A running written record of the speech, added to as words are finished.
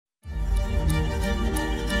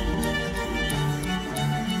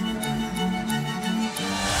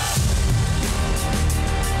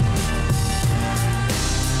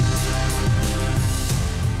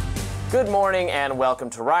Good morning and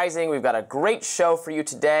welcome to Rising. We've got a great show for you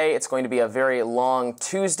today. It's going to be a very long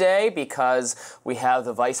Tuesday because we have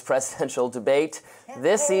the vice presidential debate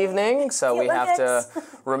this evening. So we have to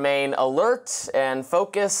remain alert and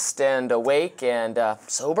focused and awake and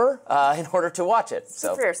sober in order to watch it.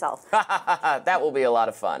 Speak for yourself. That will be a lot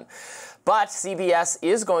of fun. But CBS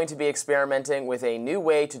is going to be experimenting with a new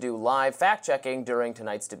way to do live fact-checking during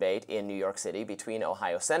tonight's debate in New York City between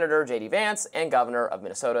Ohio Senator J.D. Vance and Governor of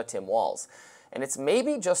Minnesota Tim Walz. And it's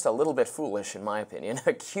maybe just a little bit foolish, in my opinion.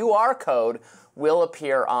 A QR code will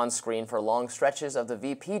appear on screen for long stretches of the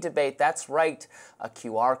VP debate. That's right, a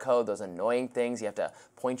QR code, those annoying things you have to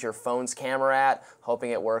point your phone's camera at,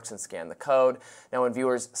 hoping it works, and scan the code. Now, when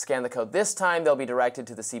viewers scan the code this time, they'll be directed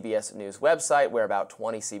to the CBS News website, where about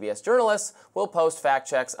 20 CBS journalists will post fact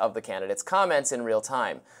checks of the candidates' comments in real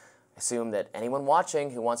time. Assume that anyone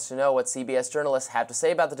watching who wants to know what CBS journalists have to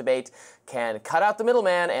say about the debate can cut out the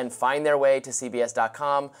middleman and find their way to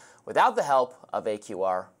CBS.com without the help of a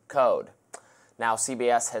QR code. Now,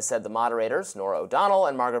 CBS has said the moderators, Norah O'Donnell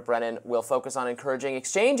and Margaret Brennan, will focus on encouraging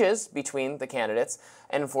exchanges between the candidates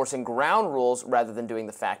and enforcing ground rules rather than doing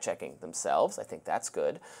the fact-checking themselves. I think that's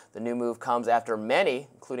good. The new move comes after many,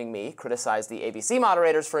 including me, criticized the ABC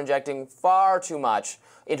moderators for interjecting far too much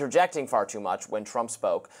when Trump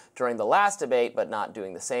spoke during the last debate, but not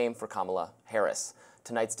doing the same for Kamala Harris.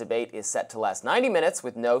 Tonight's debate is set to last 90 minutes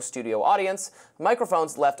with no studio audience,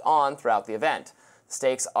 microphones left on throughout the event.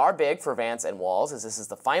 Stakes are big for Vance and Walz, as this is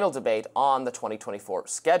the final debate on the 2024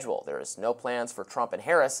 schedule. There is no plans for Trump and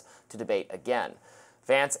Harris to debate again.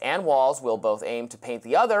 Vance and Walz will both aim to paint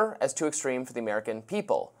the other as too extreme for the American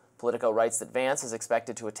people. Politico writes that Vance is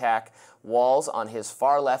expected to attack Walz on his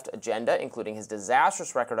far-left agenda, including his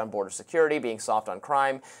disastrous record on border security, being soft on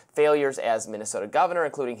crime, failures as Minnesota governor,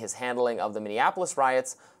 including his handling of the Minneapolis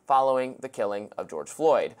riots following the killing of George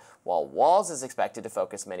Floyd, while Walz is expected to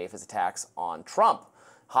focus many of his attacks on Trump.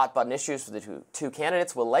 Hot-button issues for the two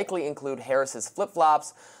candidates will likely include Harris's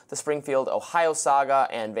flip-flops, the Springfield, Ohio saga,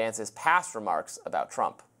 and Vance's past remarks about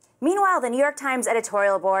Trump. Meanwhile, the New York Times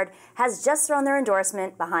editorial board has just thrown their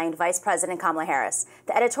endorsement behind Vice President Kamala Harris.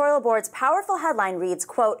 The editorial board's powerful headline reads,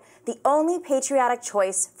 quote, "the only patriotic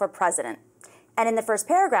choice for president." And in the first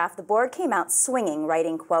paragraph, the board came out swinging,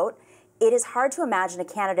 writing, quote, "it is hard to imagine a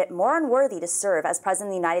candidate more unworthy to serve as President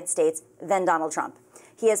of the United States than Donald Trump.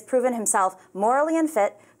 He has proven himself morally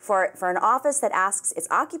unfit for an office that asks its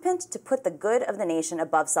occupant to put the good of the nation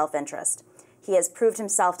above self-interest. He has proved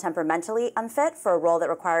himself temperamentally unfit for a role that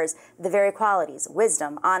requires the very qualities,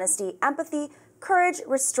 wisdom, honesty, empathy, courage,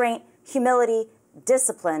 restraint, humility,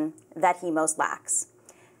 discipline that he most lacks."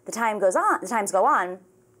 The Times go on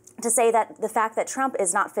to say that the fact that Trump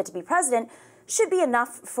is not fit to be president should be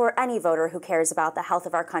enough for any voter who cares about the health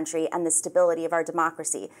of our country and the stability of our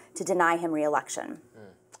democracy to deny him re-election.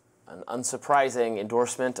 An unsurprising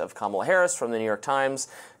endorsement of Kamala Harris from the New York Times.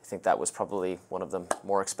 I think that was probably one of the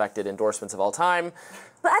more expected endorsements of all time.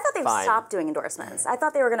 But I thought they would stop doing endorsements. I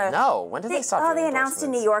thought they were going to... No, when did they stop doing endorsements? They announced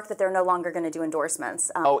in New York that they're no longer going to do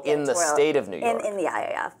endorsements. In the state of New York? In the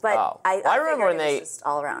IAF. But I remember when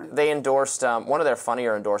all around. They endorsed, one of their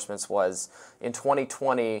funnier endorsements was in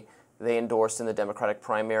 2020, they endorsed in the Democratic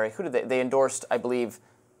primary. Who did they endorsed, I believe,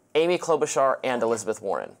 Amy Klobuchar and Elizabeth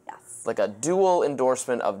Warren. Yes. Like a dual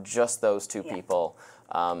endorsement of just those two people,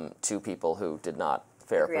 two people who did not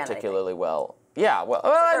fare particularly well. Yeah, well,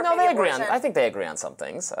 no, they agree on. I think they agree on some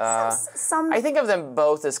things. I think of them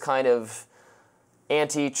both as kind of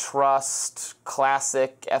antitrust,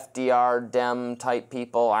 classic FDR Dem type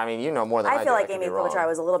people. I mean, you know more than I do. I feel like Amy Klobuchar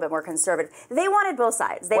was a little bit more conservative. They wanted both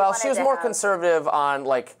sides. Well, she was more conservative on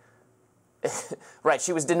like. Right,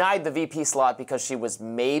 she was denied the VP slot because she was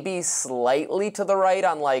maybe slightly to the right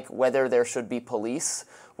on like whether there should be police,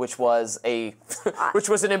 which was an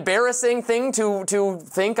embarrassing thing to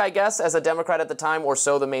think, I guess, as a Democrat at the time, or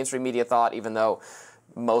so the mainstream media thought, even though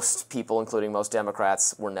most people, including most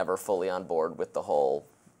Democrats, were never fully on board with the whole,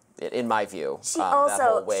 in my view, that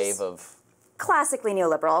whole wave of... Classically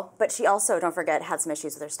neoliberal, but she also, don't forget, had some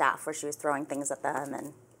issues with her staff where she was throwing things at them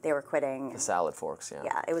and they were quitting. The salad forks, yeah.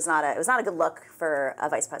 Yeah, it was not a good look for a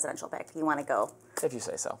vice presidential pick. You want to go. If you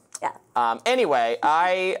say so. Yeah. Anyway,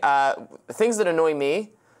 things that annoy me,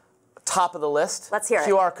 top of the list. Let's hear it.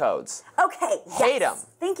 QR codes. Okay. Hate them.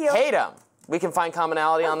 Thank you. Hate them. We can find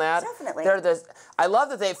commonality on that. Definitely. I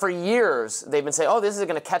love that for years, they've been saying, oh, this is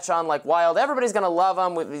going to catch on like wild. Everybody's going to love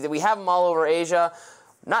them. We have them all over Asia.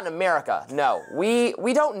 Not in America, no.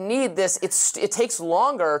 We don't need this. It takes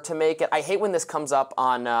longer to make it. I hate when this comes up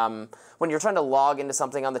on when you're trying to log into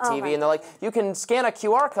something on the TV and they're like, you can scan a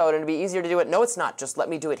QR code and it'd be easier to do it. No, it's not. Just let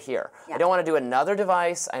me do it here. Yeah. I don't want to do another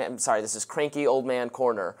device. I'm sorry, this is cranky old man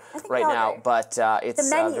corner right now, but it's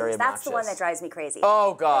the menus, very obnoxious. That's the one that drives me crazy.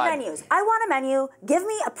 Oh, God. The menus. I want a menu. Give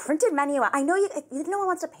me a printed menu. I know no one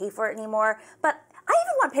wants to pay for it anymore, but I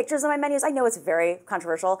even want pictures of my menus. I know it's very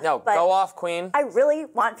controversial. No, but go off, Queen. I really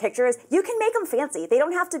want pictures. You can make them fancy. They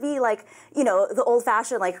don't have to be like, the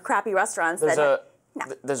old-fashioned, like, crappy restaurants.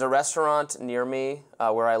 There's a restaurant near me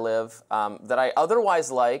where I live that I otherwise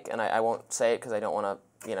like, and I won't say it because I don't want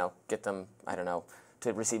to, get them, I don't know,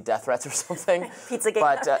 to receive death threats or something. Pizzagate.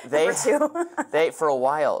 But they for a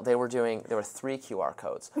while there were 3 QR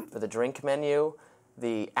codes for the drink menu,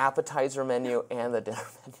 the appetizer menu, and the dinner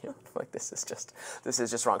menu. Like, this is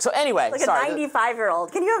just wrong. So anyway, like sorry. a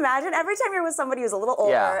 95-year-old. Can you imagine every time you're with somebody who's a little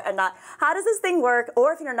older and not, how does this thing work?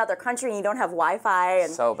 Or if you're in another country and you don't have Wi-Fi.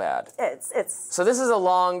 And so bad. It's. So this is a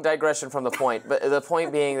long digression from the point, but the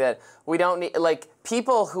point being that we don't need, like,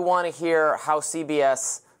 people who want to hear how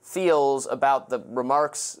CBS feels about the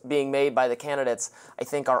remarks being made by the candidates, I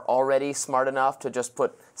think are already smart enough to just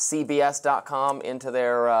put cbs.com into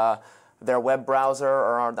their web browser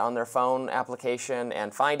or on their phone application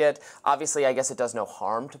and find it. Obviously, I guess it does no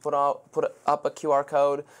harm to put up a QR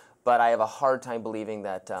code, but I have a hard time believing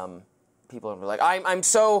that people are like,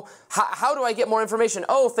 how do I get more information?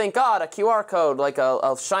 Oh, thank God, a QR code, like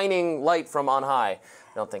a shining light from on high.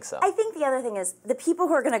 I don't think so. I think the other thing is the people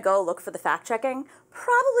who are going to go look for the fact-checking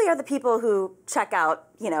probably are the people who check out,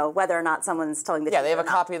 whether or not someone's telling the truth. Yeah, they have a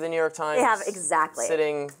copy of the New York Times. They have, exactly.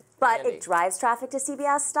 Sitting. But it drives traffic to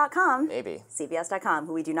CBS.com. Maybe. CBS.com,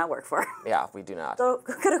 who we do not work for. Yeah, we do not. Go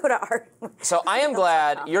to our... So I am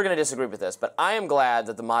glad, you're going to disagree with this, but I am glad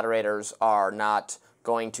that the moderators are not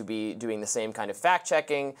going to be doing the same kind of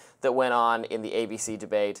fact-checking that went on in the ABC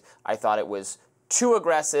debate. I thought it was too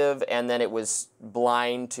aggressive, and then it was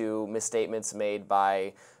blind to misstatements made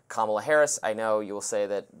by Kamala Harris. I know you will say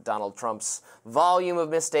that Donald Trump's volume of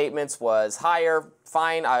misstatements was higher.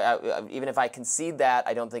 Fine. Even if I concede that,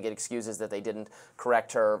 I don't think it excuses that they didn't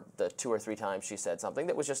correct her the 2 or 3 times she said something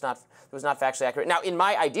that was just not factually accurate. Now, in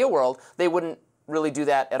my ideal world, they wouldn't really do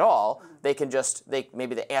that at all. They can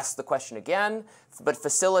maybe they ask the question again, but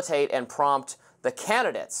facilitate and prompt the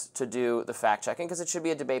candidates to do the fact-checking, because it should be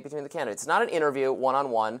a debate between the candidates. It's not an interview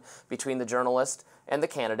one-on-one between the journalist and the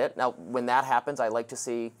candidate. Now, when that happens, I like to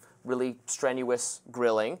see really strenuous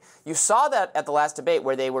grilling. You saw that at the last debate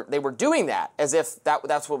where they were doing that as if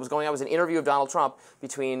that's what was going on. It was an interview of Donald Trump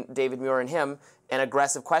between David Muir and him, and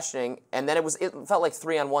aggressive questioning, and then it felt like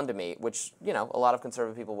 3-on-1 to me, which, a lot of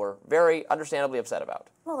conservative people were very understandably upset about.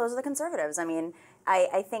 Well, those are the conservatives. I mean,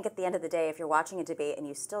 I think at the end of the day, if you're watching a debate and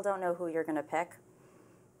you still don't know who you're going to pick,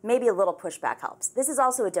 maybe a little pushback helps. This is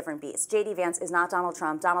also a different beast. J.D. Vance is not Donald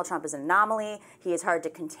Trump. Donald Trump is an anomaly. He is hard to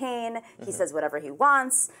contain. Mm-hmm. He says whatever he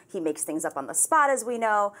wants. He makes things up on the spot, as we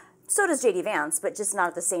know. So does J.D. Vance, but just not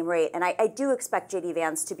at the same rate. And I do expect J.D.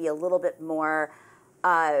 Vance to be a little bit more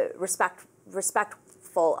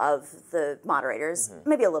respectful of the moderators,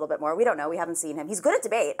 maybe a little bit more. We don't know. We haven't seen him. He's good at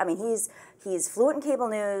debate. I mean, he's fluent in cable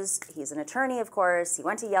news. He's an attorney, of course. He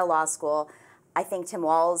went to Yale Law School. I think Tim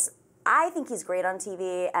Walz, I think he's great on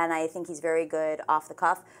TV, and I think he's very good off the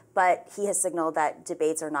cuff, but he has signaled that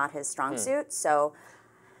debates are not his strong suit, so...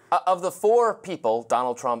 Of the 4 people,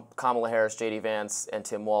 Donald Trump, Kamala Harris, J.D. Vance, and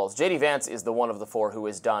Tim Walz, J.D. Vance is the one of the 4 who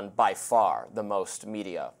has done, by far, the most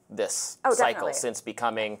media this cycle since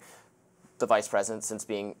becoming the vice president, since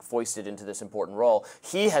being foisted into this important role.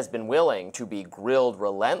 He has been willing to be grilled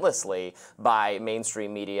relentlessly by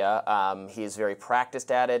mainstream media. He is very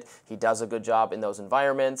practiced at it. He does a good job in those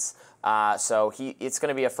environments. So it's going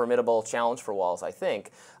to be a formidable challenge for Walz, I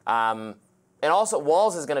think. And also,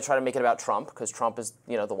 Walz is going to try to make it about Trump, because Trump is,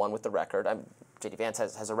 the one with the record. J.D. Vance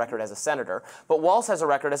has a record as a senator, but Walz has a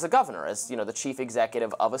record as a governor, as the chief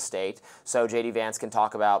executive of a state. So J.D. Vance can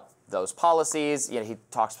talk about those policies. He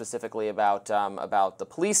talks specifically about the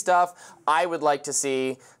police stuff. I would like to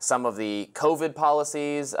see some of the COVID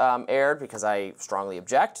policies aired, because I strongly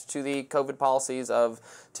object to the COVID policies of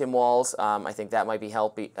Tim Walz. I think that might be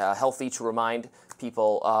healthy to remind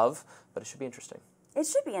people of, but it should be interesting. It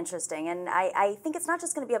should be interesting, and I think it's not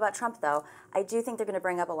just going to be about Trump, though. I do think they're going to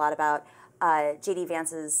bring up a lot about J.D.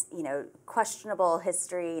 Vance's, questionable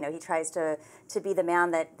history. He tries to be the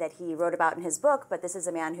man that he wrote about in his book, but this is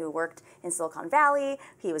a man who worked in Silicon Valley.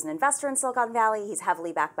 He was an investor in Silicon Valley. He's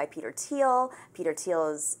heavily backed by Peter Thiel. Peter Thiel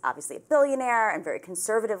is obviously a billionaire and very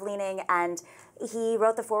conservative-leaning, and he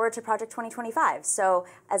wrote the foreword to Project 2025. So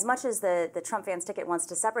as much as the Trump-Vance ticket wants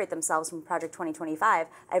to separate themselves from Project 2025,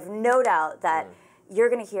 I have no doubt that you're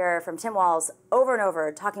going to hear from Tim Walz over and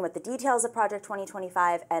over talking about the details of Project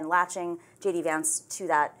 2025 and latching J.D. Vance to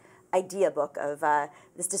that idea book of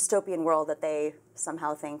this dystopian world that they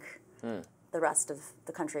somehow think the rest of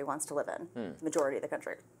the country wants to live in, the majority of the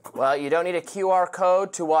country. Well, you don't need a QR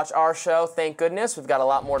code to watch our show, thank goodness. We've got a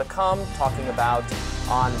lot more to come talking about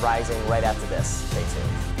On Rising right after this. Stay tuned.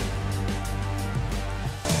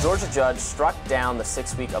 Georgia judge struck down the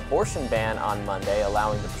 6-week abortion ban on Monday,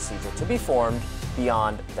 allowing the procedure to be formed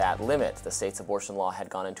beyond that limit. The state's abortion law had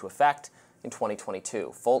gone into effect in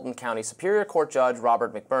 2022. Fulton County Superior Court Judge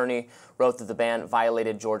Robert McBurney wrote that the ban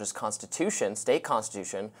violated Georgia's constitution, state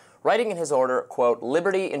constitution, writing in his order, quote,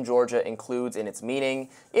 "Liberty in Georgia includes in its meaning,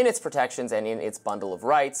 in its protections, and in its bundle of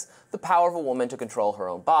rights, the power of a woman to control her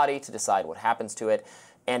own body, to decide what happens to it,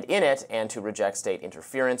 and in it, and to reject state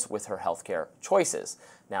interference with her healthcare choices."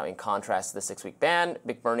 Now, in contrast to the 6-week ban,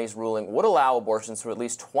 McBurney's ruling would allow abortions through at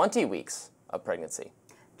least 20 weeks of pregnancy.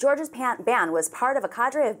 Georgia's ban was part of a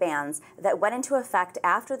cadre of bans that went into effect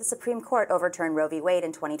after the Supreme Court overturned Roe v. Wade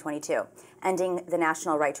in 2022, ending the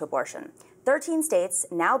national right to abortion. 13 states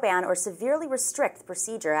now ban or severely restrict the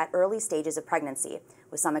procedure at early stages of pregnancy,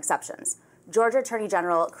 with some exceptions. Georgia Attorney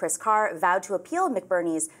General Chris Carr vowed to appeal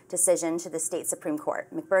McBurney's decision to the state Supreme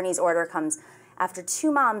Court. McBurney's order comes after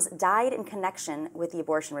 2 moms died in connection with the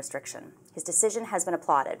abortion restriction. His decision has been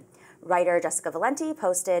applauded. Writer Jessica Valenti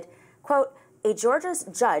posted, quote, "A Georgia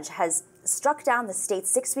judge has struck down the state's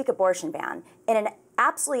 6-week abortion ban. In an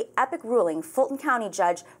absolutely epic ruling, Fulton County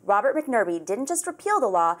Judge Robert McNerby didn't just repeal the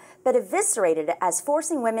law, but eviscerated it as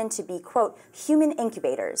forcing women to be, quote, human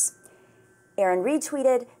incubators."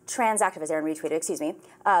 Trans activist Aaron Reed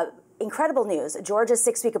tweeted, incredible news. Georgia's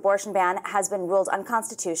 6-week abortion ban has been ruled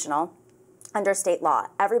unconstitutional under state law.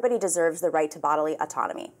 Everybody deserves the right to bodily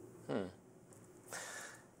autonomy.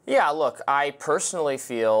 Yeah, look, I personally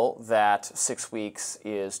feel that 6 weeks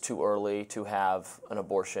is too early to have an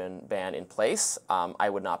abortion ban in place. I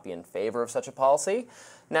would not be in favor of such a policy.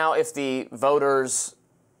 Now, if the voters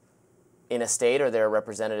in a state or their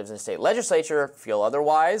representatives in a state legislature feel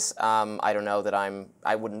otherwise, I don't know that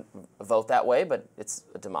I wouldn't vote that way, but it's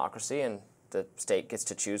a democracy and the state gets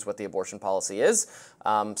to choose what the abortion policy is.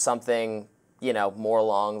 Something, more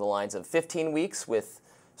along the lines of 15 weeks with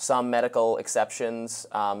some medical exceptions,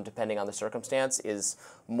 depending on the circumstance, is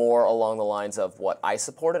more along the lines of what I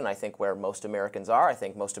support, and I think where most Americans are. I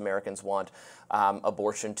think most Americans want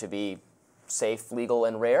abortion to be safe, legal,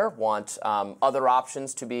 and rare, want other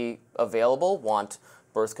options to be available, want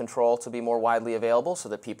birth control to be more widely available so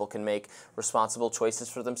that people can make responsible choices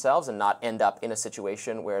for themselves and not end up in a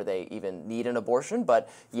situation where they even need an abortion. But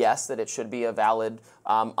yes, that it should be a valid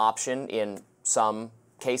option in some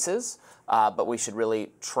cases. But we should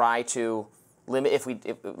really try to limit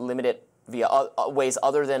limit it via ways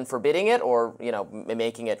other than forbidding it or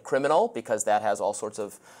making it criminal, because that has all sorts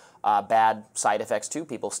of bad side effects too.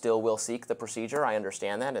 People still will seek the procedure. I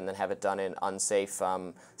understand that, and then have it done in unsafe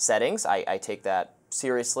settings. I take that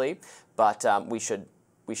seriously, but we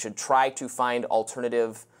should try to find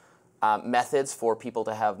alternative methods for people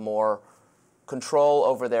to have more control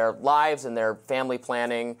over their lives and their family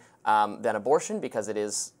planning than abortion, because it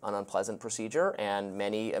is an unpleasant procedure, and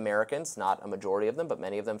many Americans, not a majority of them, but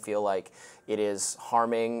many of them feel like it is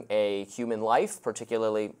harming a human life,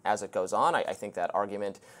 particularly as it goes on. I think that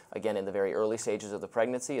argument, again, in the very early stages of the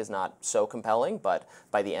pregnancy is not so compelling, but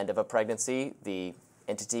by the end of a pregnancy, the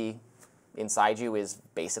entity inside you is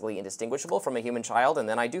basically indistinguishable from a human child, and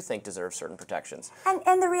then I do think deserves certain protections.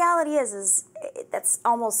 And the reality is that's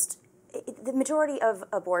almost the majority of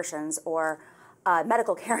abortions or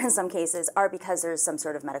medical care in some cases are because there's some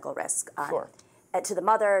sort of medical risk to the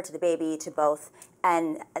mother, to the baby, to both.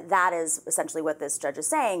 And that is essentially what this judge is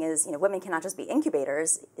saying is, women cannot just be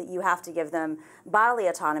incubators. You have to give them bodily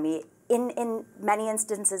autonomy in many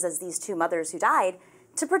instances, as these 2 mothers who died,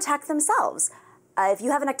 to protect themselves. If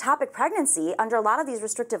you have an ectopic pregnancy, under a lot of these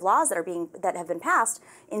restrictive laws that have been passed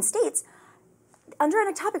in states, under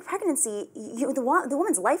an ectopic pregnancy, the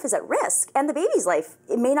woman's life is at risk, and the baby's life,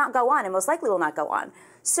 it may not go on, and most likely will not go on.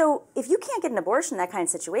 So if you can't get an abortion in that kind of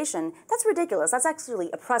situation, that's ridiculous. That's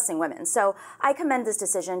actually oppressing women. So I commend this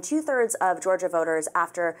decision. 2/3 of Georgia voters,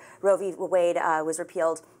 after Roe v. Wade was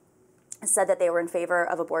repealed, said that they were in favor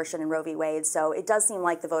of abortion in Roe v. Wade. So it does seem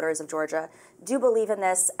like the voters of Georgia do believe in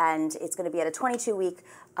this, and it's going to be at a 22-week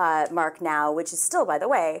mark now, which is still, by the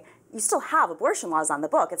way, you still have abortion laws on the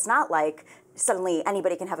book. It's not like suddenly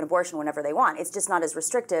anybody can have an abortion whenever they want. It's just not as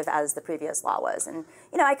restrictive as the previous law was. And,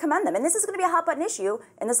 you know, I commend them. And this is going to be a hot-button issue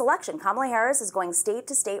in this election. Kamala Harris is going state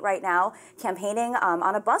to state right now, campaigning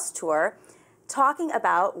on a bus tour, talking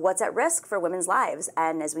about what's at risk for women's lives.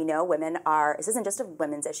 And as we know, women are, this isn't just a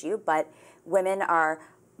women's issue, but women are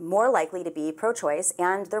more likely to be pro-choice,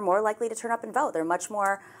 and they're more likely to turn up and vote. They're much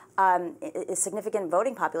more a significant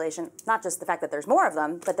voting population, not just the fact that there's more of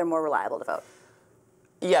them, but they're more reliable to vote.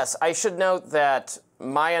 Yes, I should note that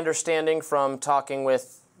my understanding from talking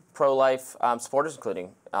with pro-life supporters,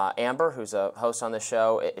 including Amber, who's a host on the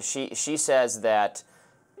show, she says that,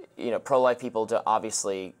 you know, pro-life people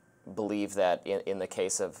obviously believe that in the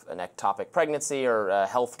case of an ectopic pregnancy or a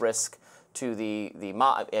health risk to the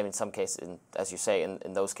mom, and in some cases, as you say,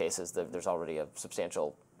 in those cases, there's already a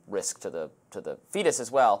substantial risk to the fetus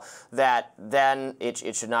as well. That then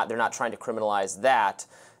it should not. They're not trying to criminalize that.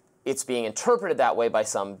 It's being interpreted that way by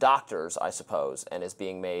some doctors, I suppose, and is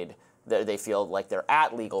being made. They feel like they're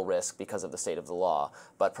at legal risk because of the state of the law.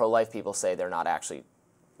 But pro-life people say they're not actually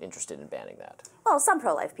interested in banning that. Well, some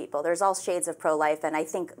pro-life people. There's all shades of pro-life, and I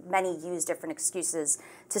think many use different excuses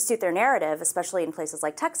to suit their narrative, especially in places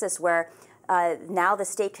like Texas, where now the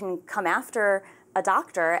state can come after a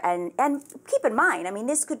doctor. And keep in mind, I mean,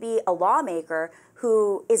 this could be a lawmaker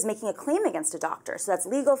who is making a claim against a doctor. So that's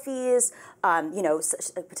legal fees, you know,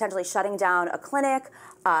 potentially shutting down a clinic,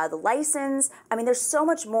 the license. I mean, there's so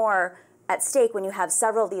much more at stake when you have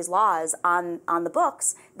several of these laws on the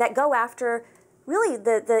books that go after really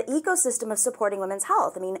the ecosystem of supporting women's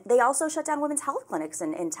health. I mean, they also shut down women's health clinics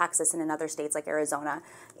in Texas and in other states like Arizona.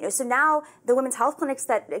 You know, so now the women's health clinics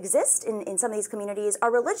that exist in some of these communities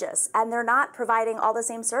are religious, and they're not providing all the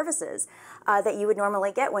same services that you would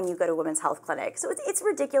normally get when you go to a women's health clinic. So it's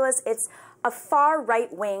ridiculous. It's a far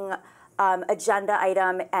right-wing agenda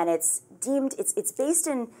item, and it's based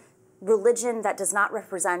in religion that does not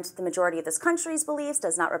represent the majority of this country's beliefs,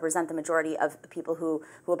 does not represent the majority of people who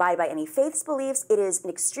abide by any faith's beliefs. It is an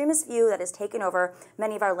extremist view that has taken over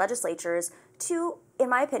many of our legislatures to, in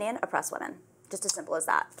my opinion, oppress women. Just as simple as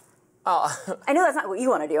that. I know that's not what you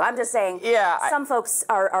want to do. I'm just saying some folks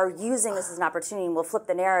are using this as an opportunity and will flip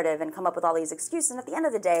the narrative and come up with all these excuses. And at the end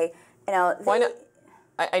of the day, you know,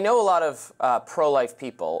 I know a lot of pro-life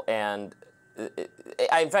people, and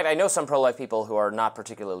in fact, I know some pro-life people who are not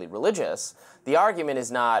particularly religious. The argument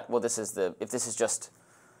is not, well, if this is just,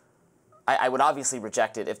 I would obviously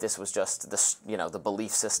reject it if this was just the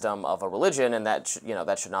belief system of a religion, and that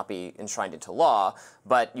that should not be enshrined into law.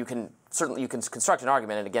 But you can construct an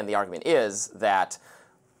argument, and again, the argument is that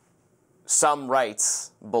some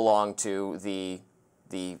rights belong to the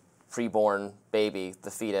preborn baby,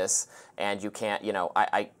 the fetus, and you can't,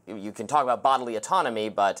 you can talk about bodily autonomy,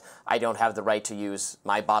 but I don't have the right to use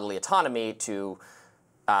my bodily autonomy to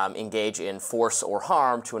engage in force or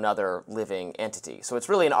harm to another living entity. So it's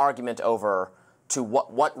really an argument over to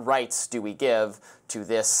what rights do we give to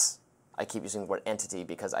this, I keep using the word entity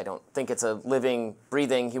because I don't think it's a living,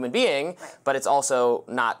 breathing human being, but it's also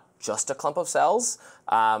not just a clump of cells.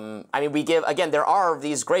 I mean, we give, again, there are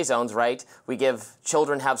these gray zones, right? We give,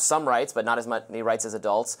 children have some rights, but not as many rights as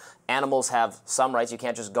adults. Animals have some rights. You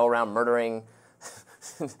can't just go around murdering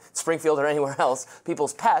Springfield or anywhere else,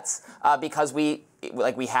 people's pets, because we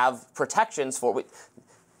have protections for,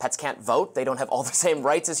 pets can't vote. They don't have all the same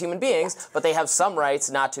rights as human beings, but they have some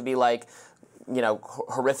rights not to be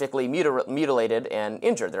horrifically mutilated and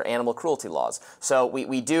injured. They're animal cruelty laws. So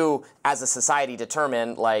we do, as a society,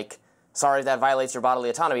 determine, sorry, that violates your bodily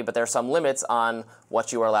autonomy, but there are some limits on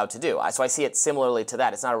what you are allowed to do. So I see it similarly to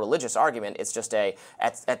that. It's not a religious argument. It's just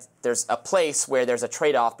there's a place where there's a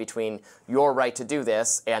trade-off between your right to do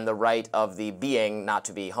this and the right of the being not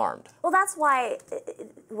to be harmed. Well, that's why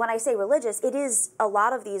when I say religious, it is a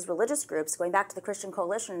lot of these religious groups, going back to the Christian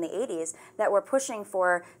Coalition in the 80s, that were pushing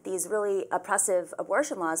for these really oppressive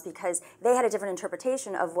abortion laws because they had a different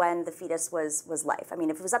interpretation of when the fetus was life. I mean,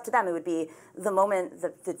 if it was up to them, it would be the moment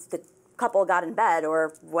the couple got in bed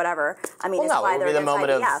or whatever. I mean, it's why they're against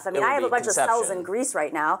IVF. I mean, I have a bunch of cells in Greece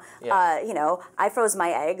right now. Yeah. I froze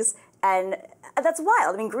my eggs, and that's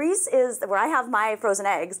wild. I mean, Greece is, where I have my frozen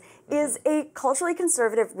eggs, is a culturally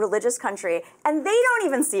conservative religious country, and they don't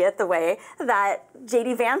even see it the way that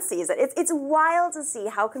J.D. Vance sees it. It's wild to see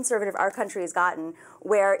how conservative our country has gotten,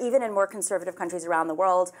 where even in more conservative countries around the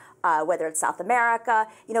world, whether it's South America,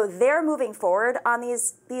 they're moving forward on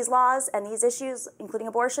these laws and these issues, including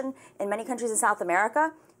abortion, in many countries in South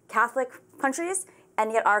America, Catholic countries,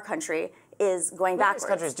 and yet our country is going backwards. These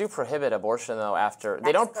countries do prohibit abortion, though, after... Mexico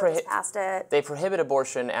they don't prohibit... passed it. They prohibit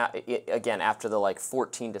abortion, again, after the,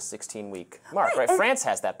 14 to 16-week mark, right? France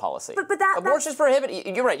has that policy. But abortion's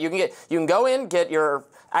prohibited. You're right. You can go in, get your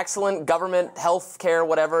excellent government health care,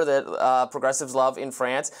 whatever, that progressives love in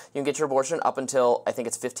France. You can get your abortion up until, I think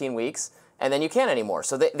it's 15 weeks. And then you can't anymore.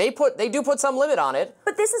 So they do put some limit on it.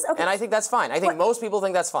 But this is okay. And I think that's fine. I think most people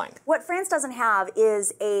think that's fine. What France doesn't have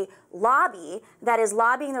is a lobby that is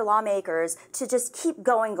lobbying their lawmakers to just keep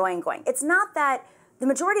going. It's not that the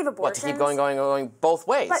majority of abortions... What, to keep going both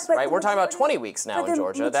ways, right? We're talking about 20 weeks now in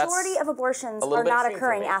Georgia. The majority of abortions are not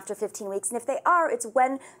occurring after 15 weeks. And if they are, it's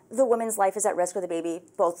when the woman's life is at risk or the baby,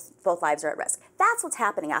 both lives are at risk. That's what's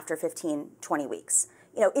happening after 15, 20 weeks.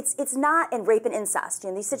 It's not in rape and incest.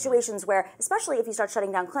 These situations where, especially if you start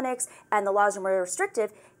shutting down clinics and the laws are more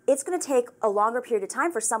restrictive, it's going to take a longer period of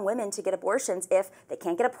time for some women to get abortions if they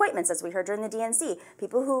can't get appointments, as we heard during the DNC.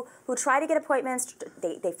 People who try to get appointments,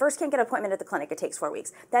 they first can't get an appointment at the clinic, it takes 4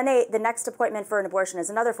 weeks. Then the next appointment for an abortion is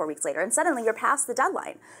another 4 weeks later, and suddenly you're past the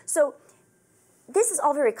deadline. So this is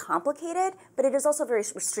all very complicated, but it is also very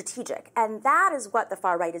strategic. And that is what the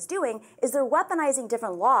far right is doing, is they're weaponizing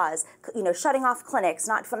different laws, shutting off clinics,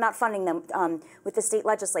 not funding them with the state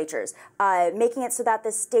legislatures, making it so that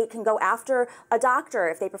the state can go after a doctor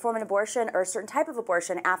if they perform an abortion or a certain type of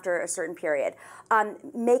abortion after a certain period,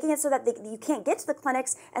 making it so that you can't get to the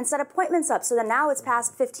clinics and set appointments up so that now it's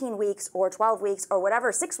past 15 weeks or 12 weeks or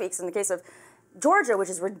whatever, 6 weeks in the case of Georgia, which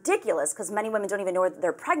is ridiculous because many women don't even know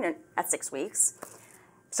they're pregnant at 6 weeks.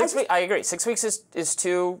 6 weeks, I agree. 6 weeks is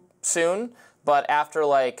too soon, but after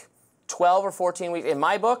 12 or 14 weeks, in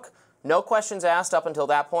my book, no questions asked up until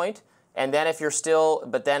that point. And then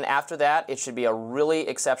but then after that, it should be a really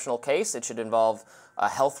exceptional case. It should involve a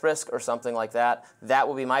health risk or something like that. That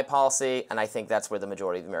will be my policy, and I think that's where the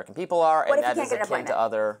majority of the American people are, and that is akin to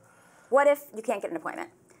other... What if you can't get an appointment?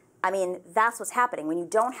 I mean, that's what's happening. When you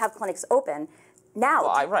don't have clinics open, now...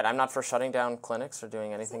 Well, right. I'm not for shutting down clinics or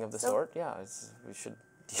doing anything of the sort. Yeah, you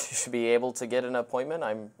should be able to get an appointment.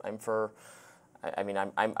 I'm for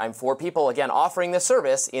people, again, offering this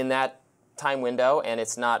service in that time window, and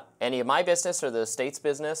it's not any of my business or the state's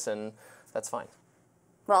business, and that's fine.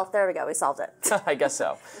 Well, there we go. We solved it. I guess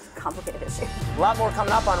so. Complicated issue. A lot more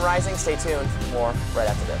coming up on Rising. Stay tuned. More right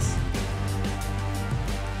after this.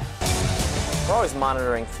 We're always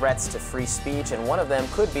monitoring threats to free speech, and one of them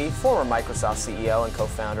could be former Microsoft CEO and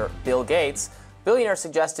co-founder Bill Gates. Billionaire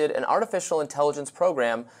suggested an artificial intelligence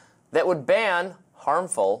program that would ban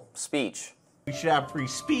harmful speech. We should have free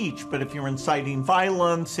speech, but if you're inciting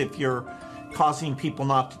violence, if you're causing people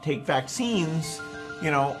not to take vaccines,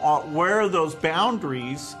 where are those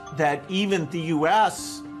boundaries that even the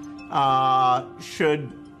U.S.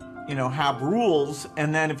 Should, have rules?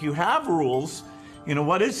 And then if you have rules,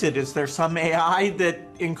 what is it? Is there some AI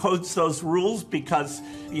that encodes those rules because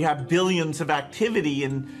you have billions of activity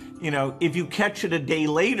and, if you catch it a day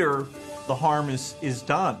later, the harm is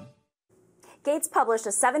done? Gates published a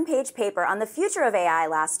 7-page paper on the future of AI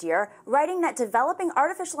last year, writing that developing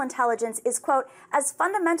artificial intelligence is, quote, as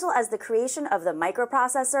fundamental as the creation of the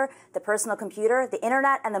microprocessor, the personal computer, the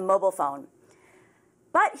internet, and the mobile phone.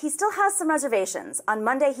 But he still has some reservations. On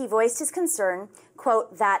Monday, he voiced his concern,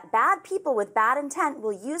 quote, that bad people with bad intent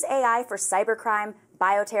will use AI for cybercrime,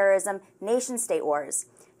 bioterrorism, nation-state wars.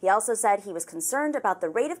 He also said he was concerned about the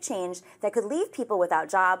rate of change that could leave people without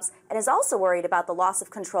jobs and is also worried about the loss of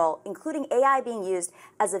control, including AI being used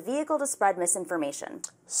as a vehicle to spread misinformation.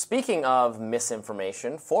 Speaking of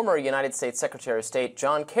misinformation, former United States Secretary of State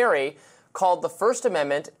John Kerry called the First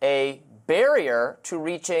Amendment a barrier to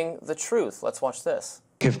reaching the truth. Let's watch this.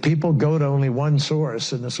 If people go to only one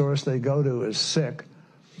source and the source they go to is sick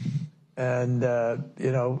and,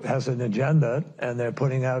 has an agenda and they're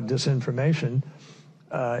putting out disinformation,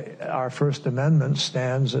 our First Amendment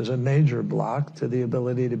stands as a major block to the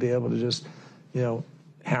ability to be able to just,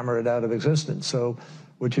 hammer it out of existence. So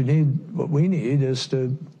what we need is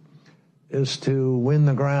to win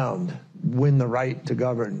the ground, win the right to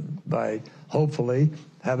govern by hopefully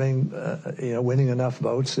having, winning enough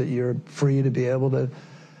votes that you're free to be able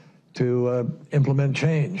to implement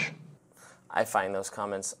change. I find those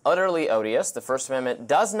comments utterly odious. The First Amendment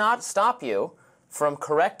does not stop you from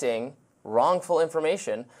correcting wrongful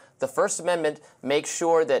information. The First Amendment makes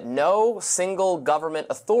sure that no single government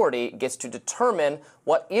authority gets to determine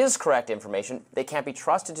what is correct information. They can't be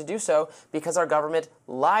trusted to do so because our government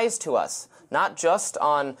lies to us, not just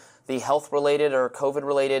on the health-related or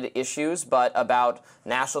COVID-related issues, but about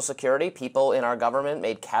national security. People in our government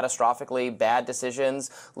made catastrophically bad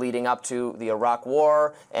decisions leading up to the Iraq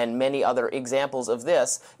War and many other examples of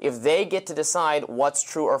this. If they get to decide what's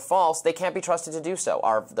true or false, they can't be trusted to do so.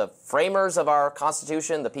 The framers of our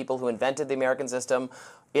Constitution, the people who invented the American system,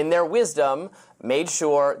 in their wisdom, made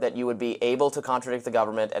sure that you would be able to contradict the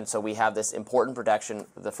government, and so we have this important protection,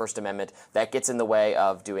 the First Amendment, that gets in the way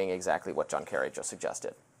of doing exactly what John Kerry just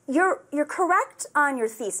suggested. You're correct on your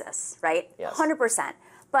thesis, right? Yes. 100%.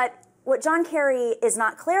 But what John Kerry is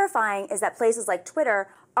not clarifying is that places like Twitter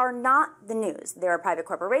are not the news. They're a private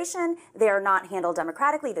corporation. They are not handled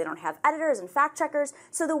democratically. They don't have editors and fact checkers.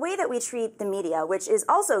 So the way that we treat the media, which is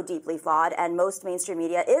also deeply flawed, and most mainstream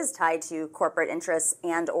media is tied to corporate interests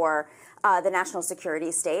and or the national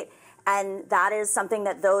security state, and that is something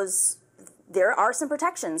that there are some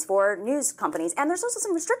protections for news companies, and there's also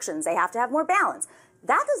some restrictions. They have to have more balance.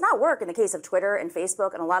 That does not work in the case of Twitter and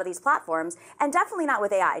Facebook and a lot of these platforms, and definitely not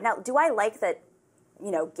with AI. Now, do I like that,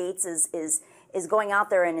 Gates is going out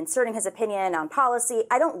there and inserting his opinion on policy?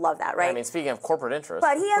 I don't love that, right? I mean, speaking of corporate interests.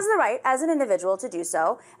 But he has the right as an individual to do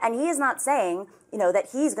so, and he is not saying, that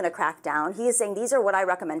he's going to crack down. He is saying these are what I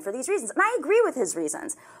recommend for these reasons, and I agree with his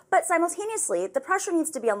reasons. But simultaneously, the pressure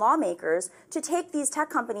needs to be on lawmakers to take these tech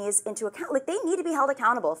companies into account. Like, they need to be held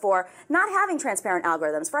accountable for not having transparent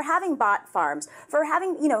algorithms, for having bot farms, for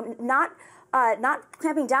having, not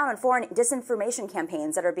clamping down on foreign disinformation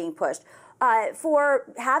campaigns that are being pushed, for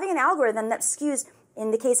having an algorithm that skews, in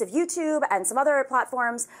the case of YouTube and some other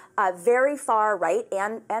platforms, very far right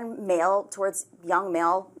and male towards young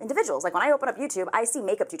male individuals. Like, when I open up YouTube, I see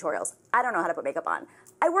makeup tutorials. I don't know how to put makeup on.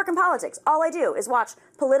 I work in politics. All I do is watch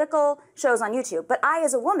political shows on YouTube. But I,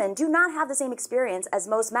 as a woman, do not have the same experience as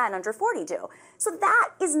most men under 40 do. So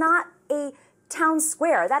that is not a town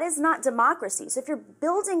square. That is not democracy. So if you're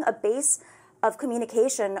building a base of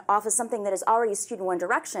communication off of something that is already skewed in one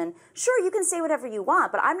direction, sure, you can say whatever you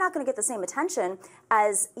want, but I'm not going to get the same attention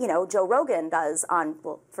as, Joe Rogan does on,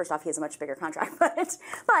 well, first off, he has a much bigger contract, but it's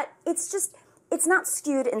not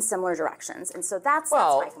skewed in similar directions. And so that's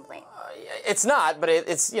my complaint. It's not, but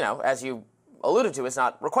it's, as you alluded to, it's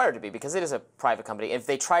not required to be, because it is a private company. If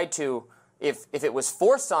they tried to, if it was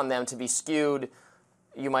forced on them to be skewed,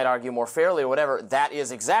 you might argue more fairly or whatever, that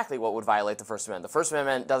is exactly what would violate the First Amendment. The First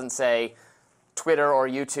Amendment doesn't say Twitter or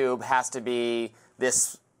YouTube has to be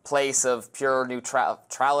this place of pure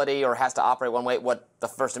neutrality or has to operate one way. What the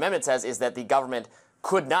First Amendment says is that the government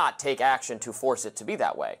could not take action to force it to be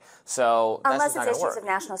that way. So unless that's it's issues of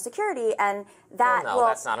national security, and that no,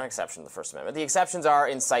 that's not an exception to the First Amendment. The exceptions are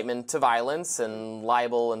incitement to violence and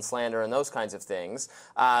libel and slander and those kinds of things,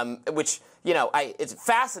 which, it's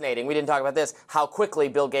fascinating. We didn't talk about this, how quickly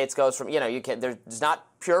Bill Gates goes from, there's not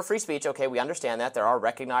pure free speech. Okay, we understand that. There are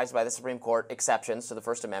recognized by the Supreme Court exceptions to the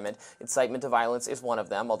First Amendment. Incitement to violence is one of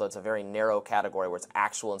them, although it's a very narrow category where it's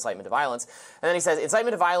actual incitement to violence. And then he says,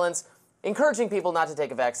 incitement to violence, encouraging people not to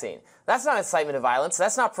take a vaccine. That's not incitement to violence.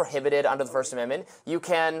 That's not prohibited under the First Amendment. You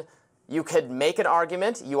could make an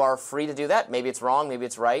argument. You are free to do that. Maybe it's wrong, maybe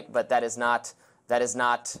it's right, but that is not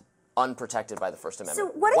unprotected by the First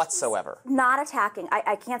Amendment whatsoever. Not attacking,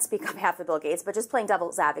 I can't speak on behalf of Bill Gates, but just playing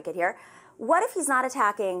devil's advocate here. What if he's not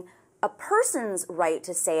attacking a person's right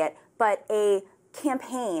to say it, but a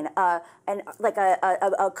campaign, a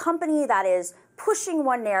company that is pushing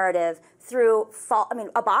one narrative through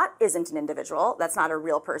a bot isn't an individual. That's not a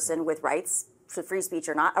real person with rights to free speech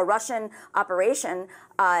or not. A Russian operation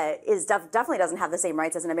definitely doesn't have the same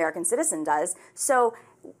rights as an American citizen does. So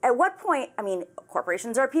at what point,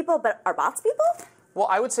 corporations are people, but are bots people? Well,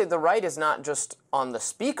 I would say the right is not just on the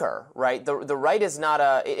speaker, right? The right is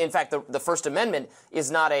not in fact, the First Amendment is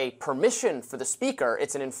not a permission for the speaker.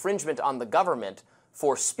 It's an infringement on the government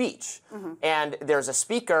for speech. Mm-hmm. And there's a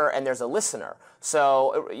speaker and there's a listener.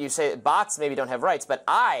 So you say bots maybe don't have rights, but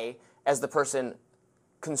I, as the person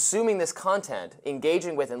consuming this content,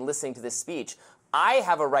 engaging with and listening to this speech, I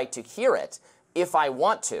have a right to hear it if I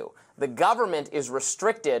want to. The government is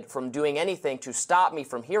restricted from doing anything to stop me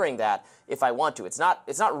from hearing that if I want to. It's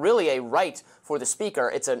not really a right for the speaker.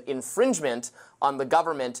 It's an infringement on the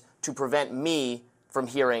government to prevent me from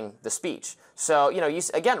hearing the speech. So,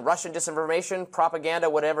 again, Russian disinformation, propaganda,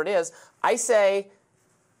 whatever it is, I say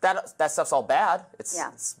that stuff's all bad.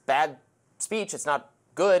 It's bad speech. It's not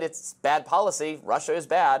good. It's bad policy. Russia is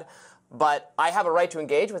bad. But I have a right to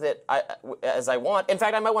engage with it as I want. In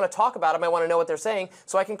fact, I might want to talk about it. I might want to know what they're saying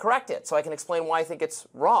so I can correct it, so I can explain why I think it's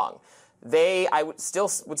wrong. I would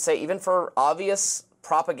say, even for obvious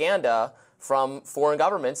propaganda from foreign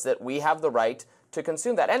governments, that we have the right to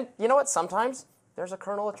consume that. And you know what? Sometimes there's a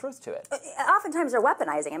kernel of truth to it. Oftentimes they're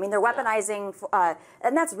weaponizing. I mean, they're weaponizing,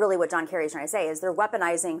 and that's really what John Kerry is trying to say, is they're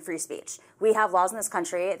weaponizing free speech. We have laws in this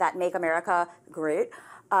country that make America great,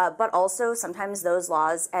 but also sometimes those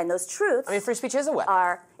laws and those truths. I mean, free speech is a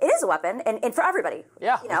weapon. It is a weapon, and for everybody.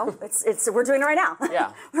 Yeah. You know, we're doing it right now.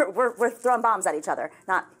 Yeah. we're throwing bombs at each other,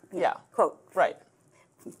 not you know, quote right,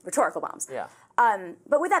 rhetorical bombs. Yeah.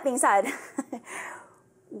 But with that being said,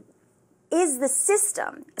 is the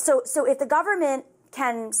system so if the government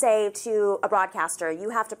can say to a broadcaster, you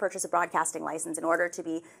have to purchase a broadcasting license in order to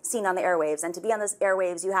be seen on the airwaves, and to be on the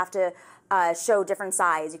airwaves, you have to show different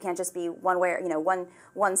sides. You can't just be one way, you know,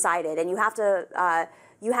 one-sided, and you have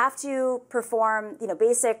to perform, you know,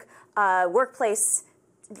 basic workplace.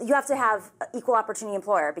 You have to have equal opportunity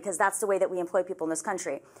employer, because that's the way that we employ people in this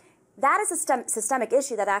country. That is a systemic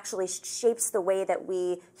issue that actually shapes the way that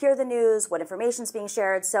we hear the news, what information is being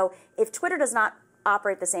shared. So if Twitter does not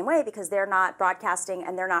operate the same way because they're not broadcasting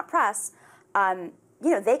and they're not press, you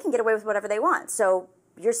know, they can get away with whatever they want. So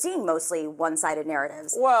you're seeing mostly one-sided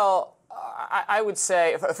narratives. Well, I would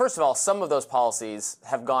say, first of all, some of those policies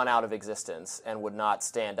have gone out of existence and would not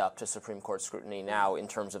stand up to Supreme Court scrutiny now in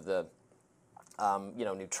terms of the, you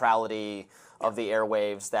know, neutrality of the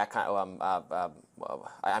airwaves, that kind of,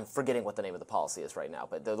 I'm forgetting what the name of the policy is right now,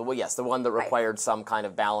 but yes, the one that required some kind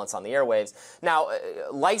of balance on the airwaves. Now,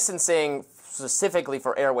 licensing specifically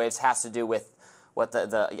for airwaves has to do with what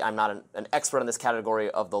I'm not an expert in this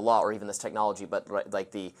category of the law or even this technology, but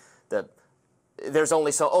like there's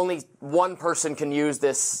only one person can use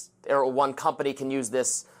this, or one company can use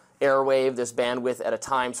this airwave, this bandwidth at a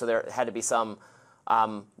time, so there had to be some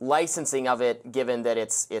licensing of it, given that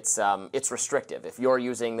it's restrictive. If you're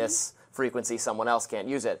using this frequency, someone else can't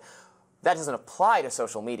use it. That doesn't apply to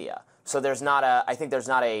social media. So there's not I think there's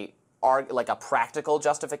not a practical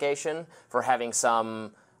justification for having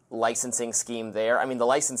some licensing scheme there. I mean, the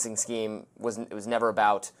licensing scheme was never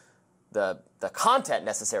about the content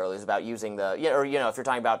necessarily. It's about using or you know, if you're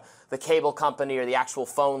talking about the cable company or the actual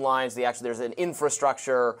phone lines, there's an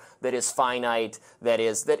infrastructure that is finite, that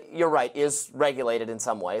you're right, is regulated in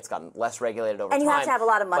some way. It's gotten less regulated over time. And you have to have a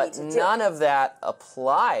lot of money to do it. But none of that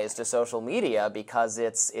applies to social media because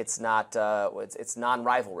it's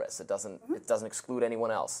non-rivalrous. It doesn't exclude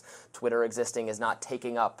anyone else. Twitter existing is not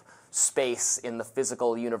taking up space in the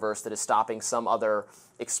physical universe that is stopping some other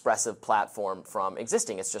expressive platform from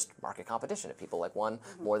existing. It's just market competition. If people like one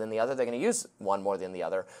more than the other, they're going to use one more than the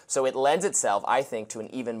other. So it lends itself, I think, to an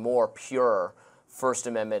even more pure First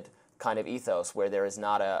Amendment kind of ethos where there is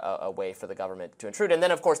not a way for the government to intrude. And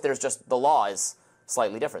then, of course, there's just the law is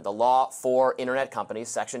slightly different. The law for internet companies,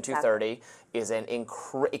 Section 230, is an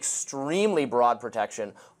extremely broad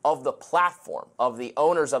protection of the platform, of the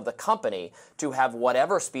owners of the company, to have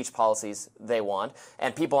whatever speech policies they want.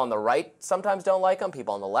 And people on the right sometimes don't like them,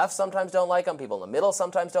 people on the left sometimes don't like them, people in the middle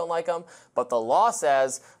sometimes don't like them. But the law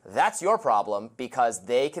says that's your problem because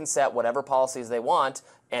they can set whatever policies they want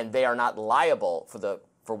and they are not liable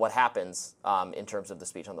for what happens in terms of the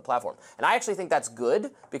speech on the platform. And I actually think that's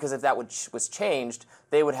good, because if that was changed,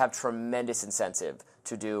 they would have tremendous incentive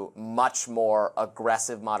to do much more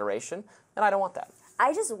aggressive moderation, and I don't want that.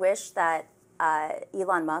 I just wish that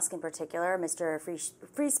Elon Musk in particular, Mr.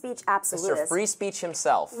 Free Speech Absolutist, Mr. Free Speech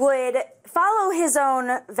himself, would follow his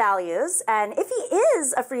own values. And if he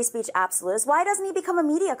is a free speech absolutist, why doesn't he become a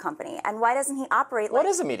media company? And why doesn't he operate like... What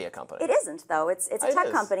is a media company? It isn't, though. It's a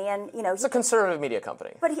tech company, and you know... It's a conservative media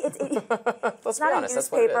company. But Let's not be honest, a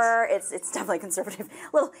newspaper. That's what it is. It's definitely conservative.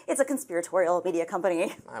 Well, it's a conspiratorial media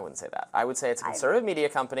company. I wouldn't say that. I would say it's a conservative media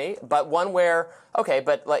company, but one where, okay,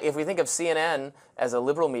 but like if we think of CNN as a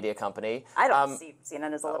liberal media company... I don't see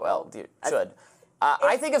CNN as a liberal. Well, you should.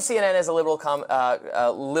 I think of CNN as a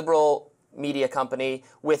liberal media company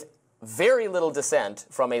with very little dissent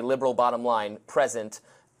from a liberal bottom line present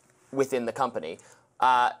within the company.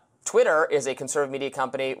 Twitter is a conservative media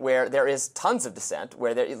company where there is tons of dissent,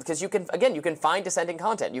 because you can find dissenting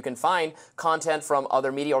content. You can find content from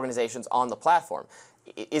other media organizations on the platform.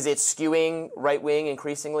 Is it skewing right-wing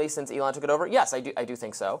increasingly since Elon took it over? Yes, I do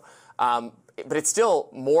think so. But it's still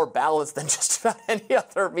more balanced than just about any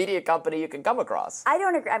other media company you can come across. I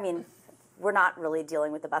don't agree. I mean, we're not really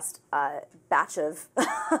dealing with the best batch of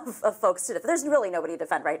folks to defend. There's really nobody to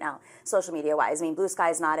defend right now, social media-wise. I mean, Blue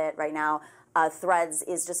Sky's not it right now. Threads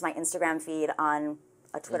is just my Instagram feed on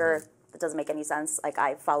a Twitter that doesn't make any sense. Like,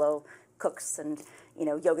 I follow cooks and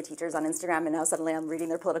yoga teachers on Instagram, and now suddenly I'm reading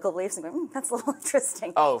their political beliefs and going, that's a little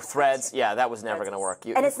interesting. Oh, Threads, yeah, that was never going to work.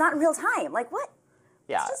 And it's not in real time. Like, what?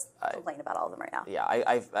 Yeah, just complain about all of them right now.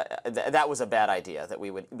 Yeah, that was a bad idea, that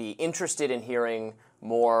we would be interested in hearing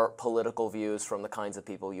more political views from the kinds of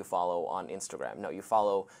people you follow on Instagram. No, you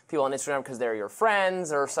follow people on Instagram because they're your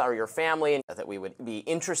friends or your family, and that we would be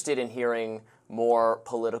interested in hearing more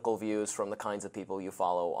political views from the kinds of people you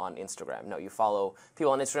follow on Instagram. No, you follow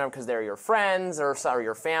people on Instagram because they're your friends or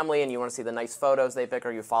your family and you want to see the nice photos they pick,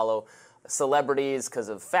 or you follow celebrities because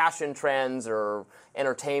of fashion trends or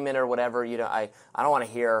entertainment or whatever. I don't want to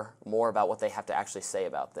hear more about what they have to actually say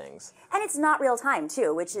about things. And it's not real time,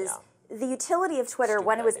 too, which is the utility of Twitter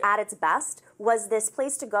when it was at its best was this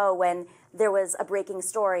place to go when there was a breaking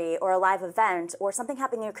story or a live event or something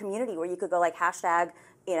happening in your community where you could go like hashtag,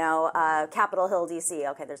 Capitol Hill, DC.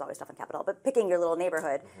 Okay, there's always stuff in Capitol, but picking your little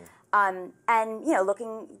neighborhood. And,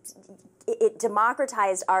 it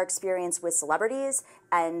democratized our experience with celebrities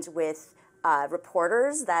and with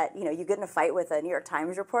reporters that, you get in a fight with a New York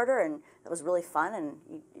Times reporter and it was really fun and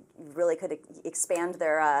you really could expand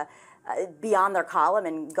their, beyond their column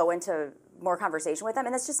and go into more conversation with them.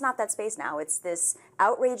 And it's just not that space now. It's this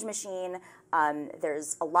outrage machine.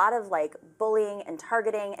 There's a lot of bullying and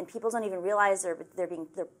targeting, and people don't even realize they're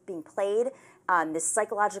being played. This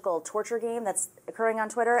psychological torture game that's occurring on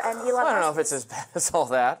Twitter. And I don't know if it's as bad as all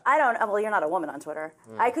that. I don't. Well, you're not a woman on Twitter.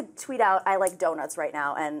 I could tweet out "I like donuts" right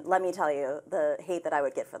now, and let me tell you the hate that I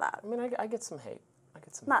would get for that. I mean, I get some hate.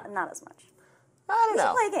 Not as much. I don't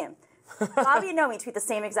know. We should play a game. Bob, you know me, tweet the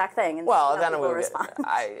same exact thing, and then we'll respond.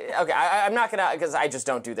 I'm not gonna, because I just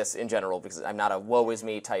don't do this in general because I'm not a woe is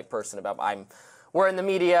me type person. We're in the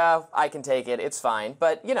media. I can take it. It's fine.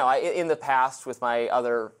 But in the past with my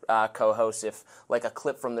other co-hosts, if a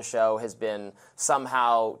clip from the show has been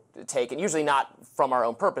somehow taken, usually not from our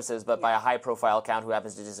own purposes, but by a high-profile account who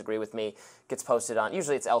happens to disagree with me, gets posted on.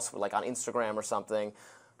 Usually it's elsewhere, like on Instagram or something.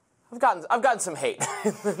 I've gotten some hate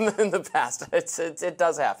in the past. It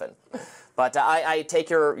does happen, but I take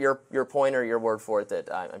your point or your word for it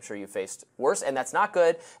that I'm sure you faced worse, and that's not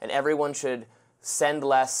good. And everyone should send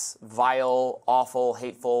less vile, awful,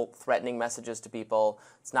 hateful, threatening messages to people.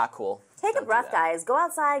 It's not cool. Take a breath, guys. Go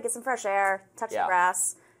outside, get some fresh air, touch the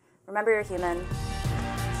grass. Remember you're human.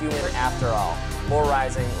 Human after all. More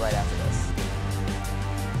rising right after this.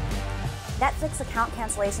 Netflix account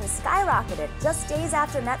cancellations skyrocketed just days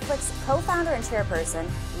after Netflix co-founder and chairperson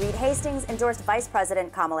Reed Hastings endorsed Vice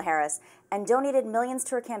President Kamala Harris and donated millions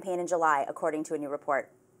to her campaign in July, according to a new report.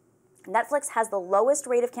 Netflix has the lowest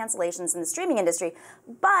rate of cancellations in the streaming industry,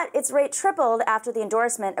 but its rate tripled after the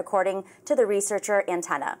endorsement, according to the researcher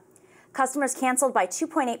Antenna. Customers canceled by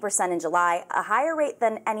 2.8% in July, a higher rate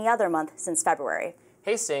than any other month since February.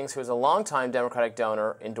 Hastings, who is a longtime Democratic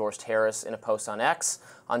donor, endorsed Harris in a post on X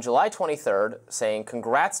on July 23rd, saying,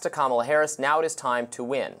 "Congrats to Kamala Harris, now it is time to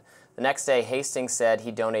win." The next day, Hastings said he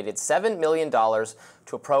donated $7 million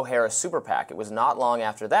to a pro-Harris super PAC. It was not long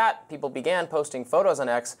after that, people began posting photos on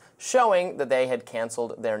X showing that they had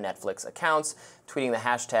canceled their Netflix accounts, tweeting the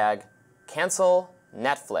hashtag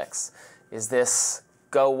 #CancelNetflix. Is this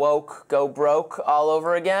go woke, go broke all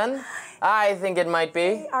over again? I think it might be.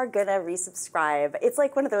 They are gonna resubscribe. It's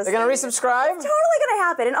like one of those. They're gonna resubscribe? It's totally gonna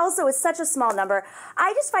happen. And also, it's such a small number.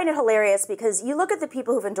 I just find it hilarious because you look at the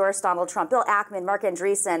people who've endorsed Donald Trump: Bill Ackman, Mark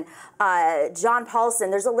Andreessen, John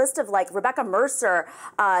Paulson. There's a list of Rebecca Mercer,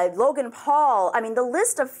 Logan Paul. I mean, the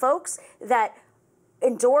list of folks that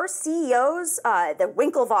endorse CEOs, the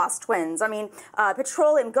Winklevoss twins. I mean,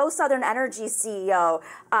 Petroleum, Go Southern Energy CEO.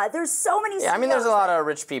 There's so many. Yeah, I mean, there's a lot of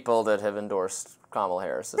rich people that have endorsed Kamala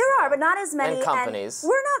Harris. There are, but not as many. And companies. And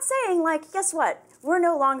we're not saying, guess what? We're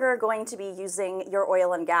no longer going to be using your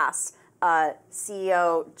oil and gas.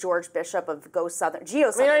 CEO George Bishop of Go Southern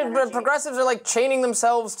Energy. Progressives are chaining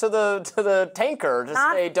themselves to the tanker to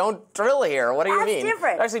say, "Don't drill here." What do you mean?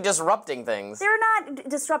 Different. They're actually disrupting things. They're not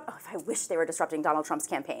disrupting. Oh, I wish they were disrupting Donald Trump's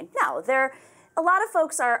campaign. No, a lot of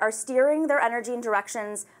folks are steering their energy in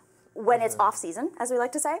directions when it's off season, as we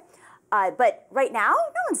like to say. But right now,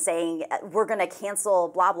 no one's saying we're going to cancel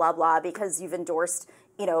blah blah blah because you've endorsed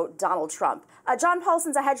Donald Trump. John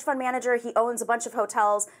Paulson's a hedge fund manager. He owns a bunch of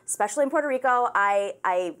hotels, especially in Puerto Rico. I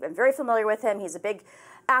am very familiar with him. He's a big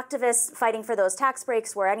activist fighting for those tax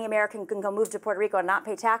breaks where any American can go move to Puerto Rico and not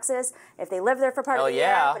pay taxes if they live there for part of the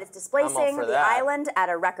year. But it's displacing the island at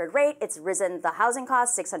a record rate. It's risen the housing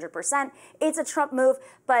costs 600%. It's a Trump move.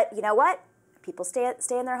 But you know what? People stay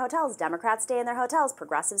in their hotels. Democrats stay in their hotels.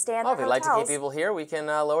 Progressives stay in their hotels. If we'd like to keep people here, we can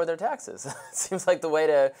lower their taxes. It seems like the way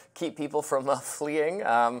to keep people from fleeing.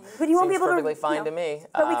 But you won't be able perfectly fine to me.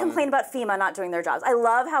 But we complain about FEMA not doing their jobs. I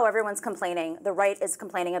love how everyone's complaining. The right is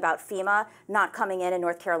complaining about FEMA not coming in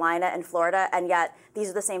North Carolina and Florida, and yet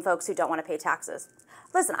these are the same folks who don't want to pay taxes.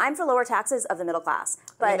 Listen, I'm for lower taxes of the middle class,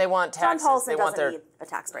 but I mean, they want taxes, John Paulson they want doesn't their, need a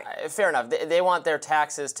tax break. Fair enough. They want their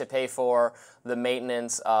taxes to pay for the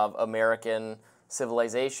maintenance of American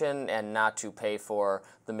civilization and not to pay for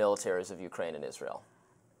the militaries of Ukraine and Israel.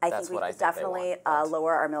 I think we could definitely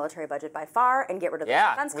lower our military budget by far and get rid of the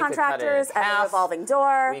defense contractors and the revolving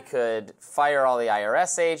door. We could fire all the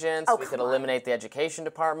IRS agents. We could eliminate the education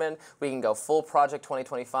department. We can go full Project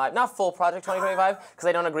 2025. Not full Project 2025, because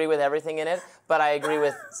I don't agree with everything in it, but I agree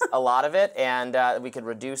with a lot of it. And we could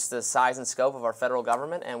reduce the size and scope of our federal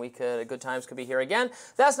government, and good times could be here again.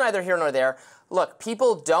 That's neither here nor there. Look,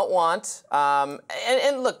 people don't want,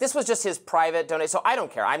 and look, this was just his private donation, so I don't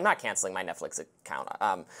care. I'm not canceling my Netflix account.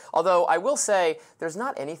 Although I will say, there's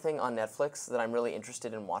not anything on Netflix that I'm really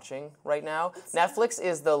interested in watching right now. Netflix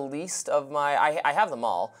is the least of my, I have them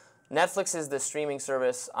all. Netflix is the streaming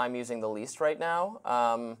service I'm using the least right now.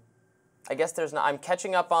 I guess there's not, I'm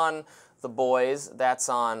catching up on The Boys. That's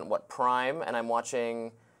on, Prime, and I'm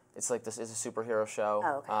watching, it's like this is a superhero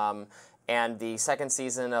show. Oh, okay. And the second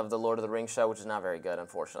season of the Lord of the Rings show, which is not very good,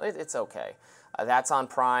 unfortunately. It's okay. That's on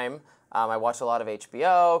Prime. I watch a lot of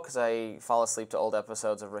HBO because I fall asleep to old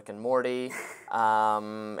episodes of Rick and Morty,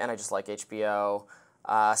 and I just like HBO.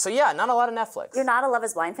 So yeah, not a lot of Netflix. You're not a Love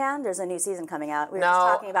is Blind fan? There's a new season coming out. We were just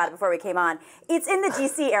talking about it before we came on. It's in the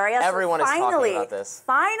DC area. Everyone is talking about this.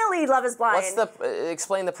 Finally, Love is Blind.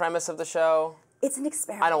 Explain the premise of the show? It's an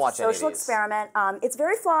experiment. I don't watch any of social these. Experiment. It's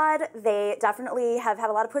very flawed. They definitely have had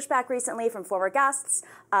a lot of pushback recently from former guests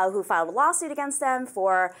who filed a lawsuit against them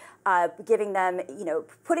for giving them,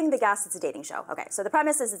 putting the guests, it's a dating show. Okay, so the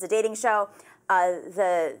premise is it's a dating show.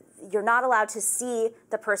 You're not allowed to see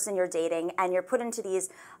the person you're dating, and you're put into these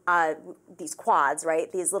quads,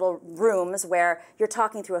 right? These little rooms where you're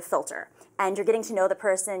talking through a filter. And you're getting to know the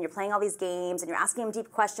person, you're playing all these games, and you're asking them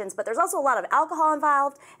deep questions, but there's also a lot of alcohol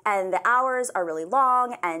involved, and the hours are really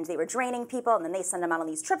long, and they were draining people, and then they send them out on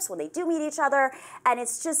these trips when they do meet each other, and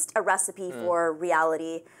it's just a recipe for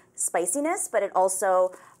reality spiciness, but it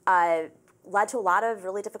also led to a lot of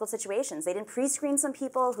really difficult situations. They didn't pre-screen some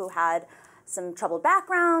people who had some troubled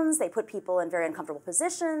backgrounds, they put people in very uncomfortable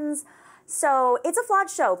positions, so it's a flawed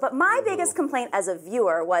show, but my biggest complaint as a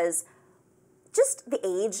viewer was just the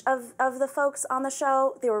age of the folks on the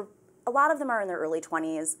show. A lot of them are in their early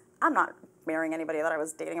 20s. I'm not marrying anybody that I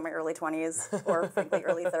was dating in my early 20s or frankly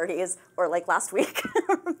early 30s or like last week.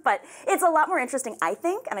 But it's a lot more interesting, I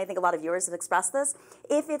think, and I think a lot of viewers have expressed this,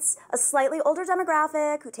 if it's a slightly older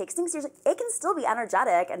demographic who takes things seriously. It can still be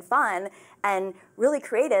energetic and fun and really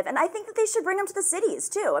creative, and I think that they should bring them to the cities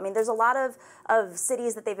too. I mean, there's a lot of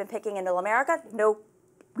cities that they've been picking in Middle America.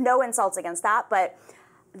 No insults against that, but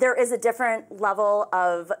there is a different level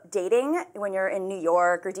of dating when you're in New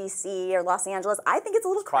York or DC or Los Angeles. I think it's a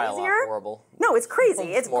little crazier. Probably a lot horrible. No, it's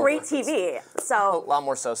crazy. It's great TV. So a lot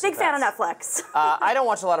more sociopaths. Big fan of Netflix. I don't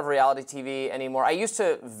watch a lot of reality TV anymore. I used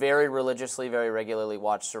to very religiously, very regularly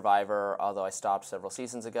watch Survivor, although I stopped several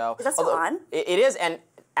seasons ago. Is that still on? It is, and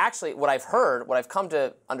actually, what I've come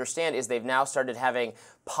to understand is they've now started having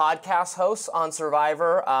podcast hosts on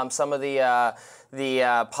Survivor. Some of the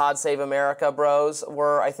Pod Save America bros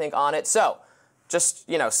were, I think, on it. So, just,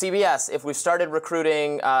 CBS, if we've started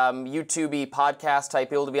recruiting YouTube-y podcast type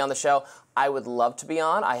people to be on the show, I would love to be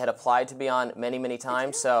on. I had applied to be on many, many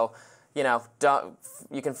times. So,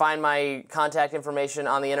 you can find my contact information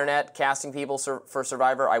on the internet, casting people for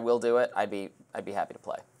Survivor. I will do it. I'd be happy to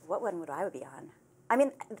play. What one would I be on? I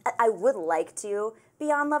mean, I would like to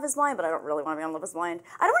be on Love is Blind, but I don't really want to be on Love is Blind.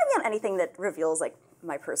 I don't want to be on anything that reveals, like,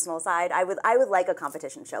 my personal side. I would like a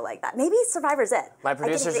competition show like that. Maybe Survivor's it. My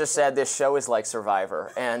producers just said this show is like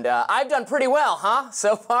Survivor, and I've done pretty well, huh,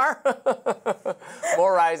 so far?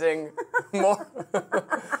 More rising, more.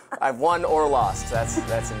 I've won or lost. That's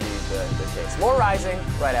indeed the case. More rising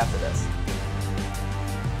right after this.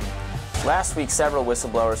 Last week, several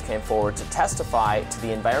whistleblowers came forward to testify to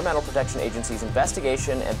the Environmental Protection Agency's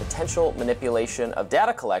investigation and potential manipulation of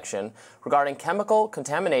data collection regarding chemical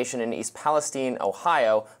contamination in East Palestine,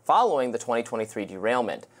 Ohio, following the 2023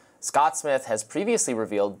 derailment. Scott Smith has previously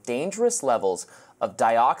revealed dangerous levels of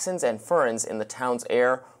dioxins and furans in the town's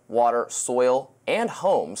air, water, soil, and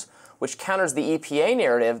homes, which counters the EPA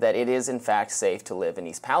narrative that it is, in fact, safe to live in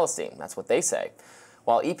East Palestine. That's what they say.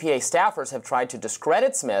 While EPA staffers have tried to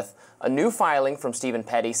discredit Smith, a new filing from Stephen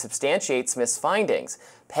Petty substantiates Smith's findings.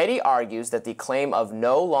 Petty argues that the claim of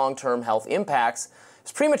no long-term health impacts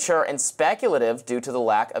is premature and speculative due to the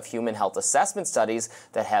lack of human health assessment studies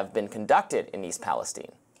that have been conducted in East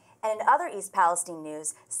Palestine. And in other East Palestine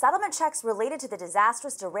news, settlement checks related to the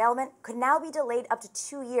disastrous derailment could now be delayed up to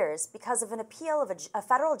 2 years because of an appeal of a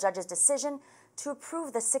federal judge's decision to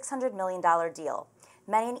approve the $600 million deal.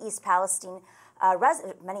 Many East Palestine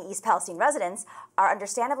residents are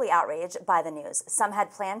understandably outraged by the news. Some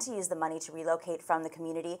had planned to use the money to relocate from the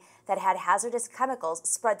community that had hazardous chemicals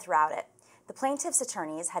spread throughout it. The plaintiffs'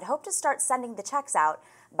 attorneys had hoped to start sending the checks out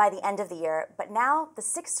by the end of the year, but now the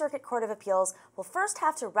Sixth Circuit Court of Appeals will first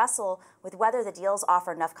have to wrestle with whether the deals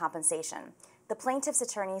offer enough compensation. The plaintiffs'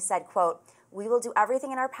 attorney said, quote, "We will do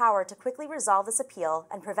everything in our power to quickly resolve this appeal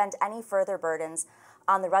and prevent any further burdens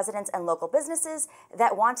on the residents and local businesses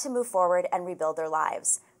that want to move forward and rebuild their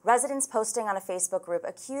lives." Residents posting on a Facebook group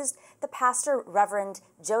accused the pastor, Reverend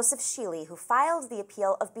Joseph Sheely, who filed the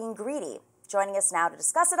appeal, of being greedy. Joining us now to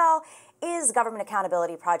discuss it all is Government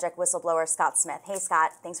Accountability Project whistleblower Scott Smith. Hey,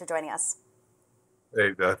 Scott, thanks for joining us.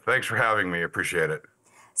 Hey, thanks for having me. Appreciate it.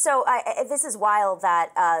 So this is wild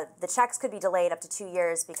that the checks could be delayed up to 2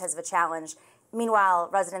 years because of a challenge. Meanwhile,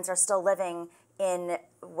 residents are still living in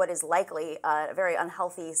what is likely very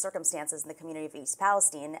unhealthy circumstances in the community of East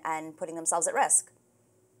Palestine and putting themselves at risk.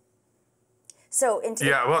 So, go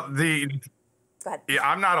ahead. Yeah,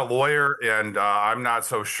 I'm not a lawyer, and I'm not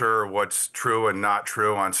so sure what's true and not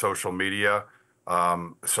true on social media,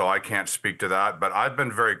 so I can't speak to that. But I've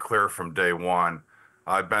been very clear from day one.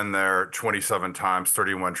 I've been there 27 times,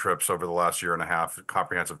 31 trips over the last year and a half,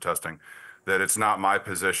 comprehensive testing, that it's not my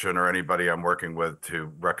position or anybody I'm working with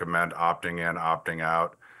to recommend opting in, opting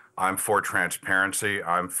out. I'm for transparency.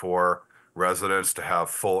 I'm for residents to have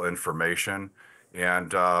full information.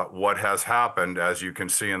 And what has happened, as you can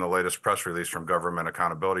see in the latest press release from Government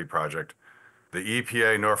Accountability Project, the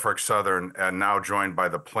EPA, Norfolk Southern, and now joined by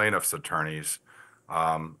the plaintiffs' attorneys,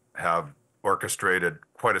 have orchestrated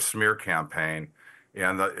quite a smear campaign.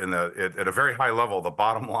 And at a very high level, the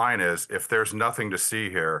bottom line is, if there's nothing to see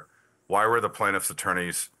here, why were the plaintiffs'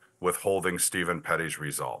 attorneys withholding Stephen Petty's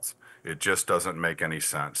results? It just doesn't make any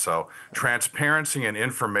sense. So transparency and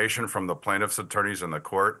information from the plaintiffs' attorneys in the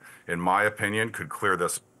court, in my opinion, could clear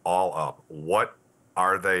this all up. What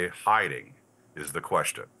are they hiding is the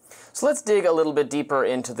question. So let's dig a little bit deeper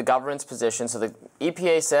into the government's position. So the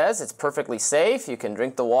EPA says it's perfectly safe. You can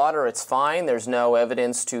drink the water. It's fine. There's no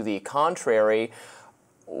evidence to the contrary.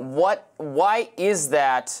 Why is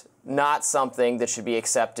that not something that should be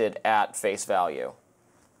accepted at face value?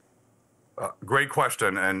 Great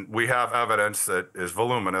question, and we have evidence that is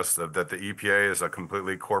voluminous that the EPA is a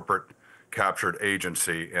completely corporate captured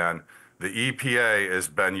agency, and the EPA has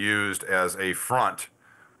been used as a front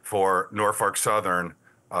for Norfolk Southern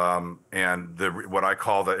and what I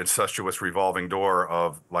call the incestuous revolving door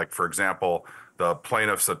of, like, for example, the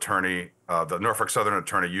plaintiff's attorney, the Norfolk Southern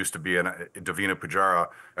attorney used to be Davina Pujara,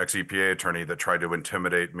 ex-EPA attorney, that tried to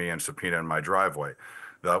intimidate me and subpoena in my driveway.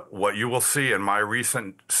 What you will see in my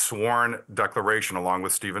recent sworn declaration, along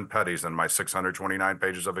with Stephen Petty's and my 629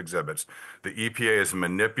 pages of exhibits, the EPA is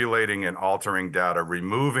manipulating and altering data,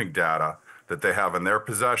 removing data that they have in their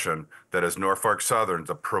possession that is Norfolk Southern,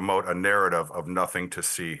 to promote a narrative of nothing to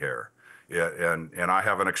see here. And I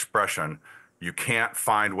have an expression: you can't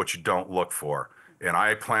find what you don't look for. And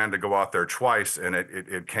I planned to go out there twice, and it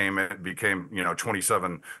became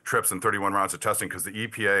 27 trips and 31 rounds of testing, because the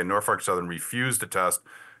EPA and Norfolk Southern refused to test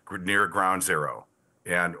near ground zero.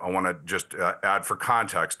 And I want to just add for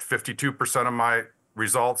context, 52% of my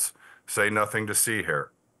results say nothing to see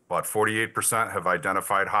here. About 48% have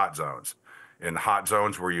identified hot zones. In hot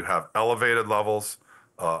zones where you have elevated levels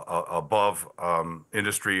above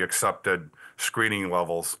industry accepted screening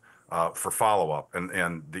levels for follow-up.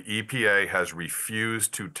 And the EPA has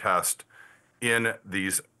refused to test in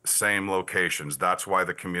these same locations. That's why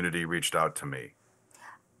the community reached out to me.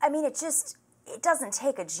 I mean, it doesn't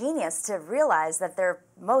take a genius to realize that there are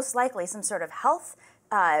most likely some sort of health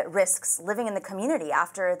risks living in the community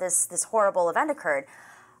after this horrible event occurred.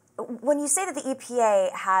 When you say that the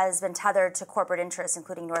EPA has been tethered to corporate interests,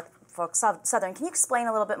 including Norfolk Southern, can you explain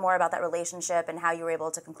a little bit more about that relationship and how you were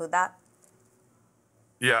able to conclude that?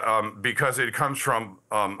 Yeah, because it comes from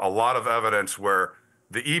a lot of evidence where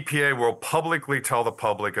the EPA will publicly tell the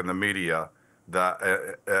public and the media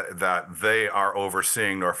that they are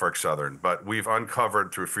overseeing Norfolk Southern. But we've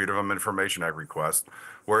uncovered through Freedom of Information Act request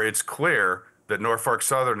where it's clear that Norfolk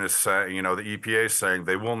Southern is saying, the EPA is saying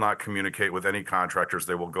they will not communicate with any contractors.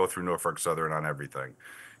 They will go through Norfolk Southern on everything.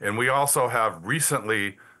 And we also have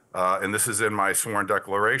recently, and this is in my sworn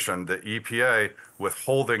declaration, the EPA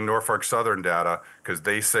withholding Norfolk Southern data because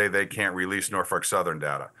they say they can't release Norfolk Southern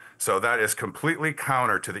data. So that is completely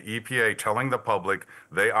counter to the EPA telling the public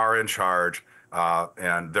they are in charge,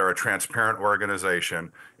 and they're a transparent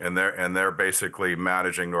organization, and they're basically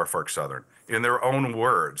managing Norfolk Southern. In their own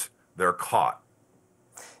words, they're caught.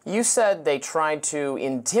 You said they tried to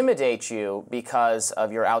intimidate you because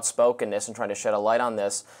of your outspokenness and trying to shed a light on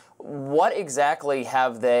this. What exactly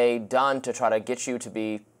have they done to try to get you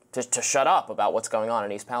to shut up about what's going on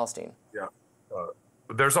in East Palestine? Yeah.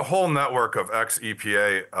 There's a whole network of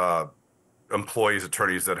ex-EPA employees,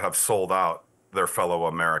 attorneys that have sold out their fellow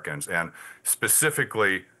Americans. And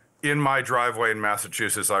specifically, in my driveway in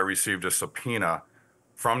Massachusetts, I received a subpoena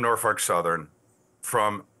from Norfolk Southern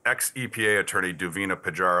from ex-EPA attorney Duvina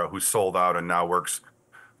Pajara, who sold out and now works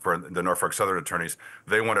for the Norfolk Southern attorneys.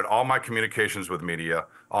 They wanted all my communications with media,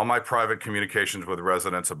 all my private communications with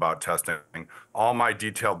residents about testing, all my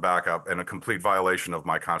detailed backup, and a complete violation of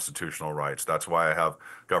my constitutional rights. That's why I have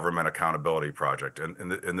Government Accountability Project.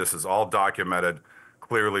 And this is all documented,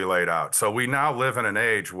 clearly laid out. So we now live in an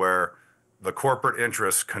age where the corporate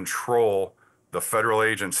interests control the federal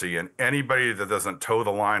agency, and anybody that doesn't toe the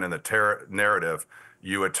line in the narrative,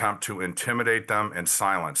 you attempt to intimidate them and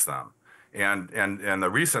silence them. And the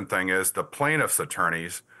recent thing is the plaintiff's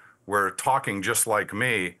attorneys were talking just like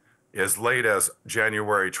me as late as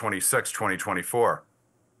January 26, 2024.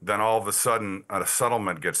 Then all of a sudden a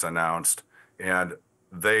settlement gets announced and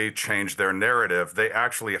they changed their narrative. They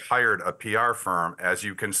actually hired a PR firm, as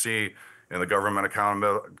you can see in the Government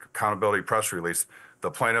Accountability press release. The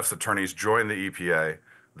plaintiff's attorneys joined the EPA.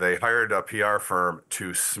 They hired a PR firm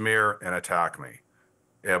to smear and attack me.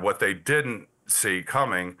 And what they didn't see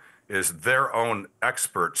coming is their own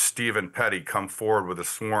expert, Stephen Petty, come forward with a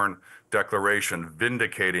sworn declaration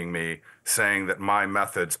vindicating me, saying that my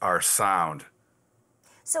methods are sound.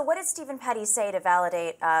 So what did Stephen Petty say to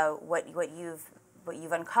validate what you've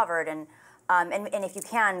uncovered? And if you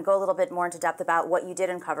can, go a little bit more into depth about what you did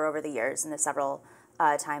uncover over the years and the several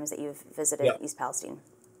times that you've visited East Palestine.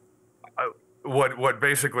 What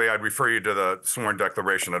basically, I'd refer you to the sworn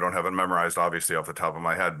declaration. I don't have it memorized, obviously, off the top of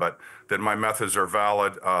my head, but that my methods are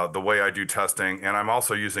valid, the way I do testing, and I'm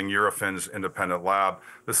also using Eurofin's independent lab,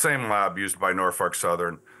 the same lab used by Norfolk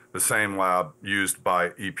Southern, the same lab used by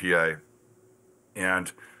EPA.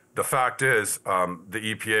 And the fact is,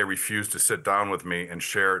 the EPA refused to sit down with me and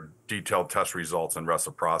share detailed test results and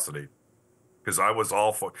reciprocity. Because I was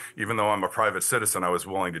all for, even though I'm a private citizen, I was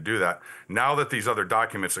willing to do that. Now that these other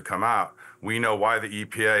documents have come out, we know why the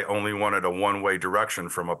EPA only wanted a one-way direction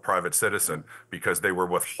from a private citizen, because they were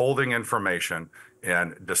withholding information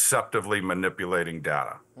and deceptively manipulating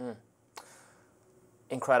data.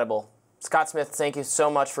 Incredible. Scott Smith, thank you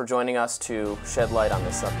so much for joining us to shed light on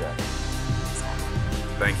this subject.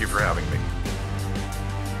 Thank you for having me.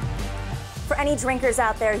 For any drinkers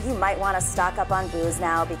out there, you might want to stock up on booze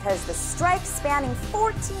now, because the strike spanning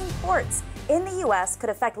 14 ports in the U.S. could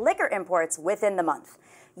affect liquor imports within the month.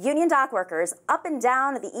 Union dock workers up and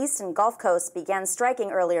down the East and Gulf Coast began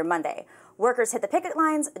striking earlier Monday. Workers hit the picket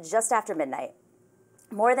lines just after midnight.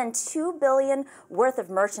 More than $2 billion worth of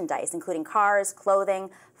merchandise, including cars, clothing,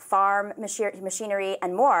 farm machinery,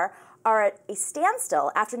 and more, are at a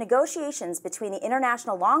standstill after negotiations between the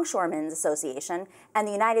International Longshoremen's Association and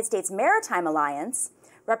the United States Maritime Alliance,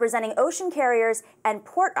 representing ocean carriers and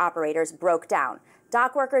port operators, broke down.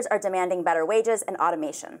 Dock workers are demanding better wages and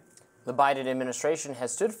automation. The Biden administration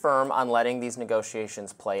has stood firm on letting these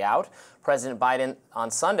negotiations play out. President Biden on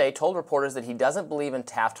Sunday told reporters that he doesn't believe in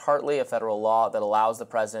Taft-Hartley, a federal law that allows the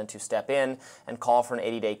president to step in and call for an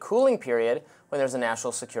 80-day cooling period when there's a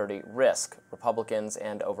national security risk. Republicans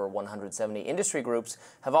and over 170 industry groups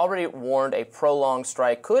have already warned a prolonged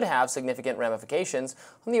strike could have significant ramifications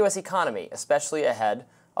on the U.S. economy, especially ahead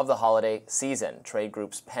of the holiday season. Trade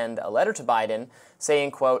groups penned a letter to Biden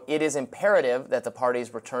saying, quote, "It is imperative that the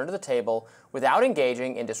parties return to the table without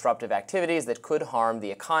engaging in disruptive activities that could harm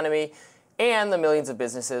the economy and the millions of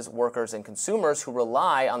businesses, workers, and consumers who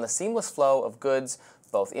rely on the seamless flow of goods,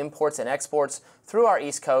 both imports and exports, through our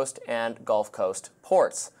East Coast and Gulf Coast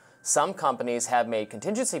ports." Some companies have made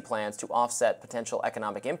contingency plans to offset potential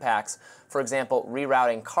economic impacts, for example,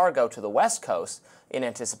 rerouting cargo to the West Coast in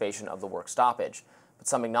anticipation of the work stoppage. But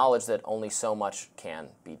some acknowledge that only so much can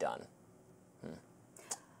be done.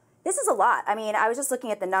 This is a lot. I mean, I was just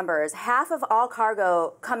looking at the numbers. Half of all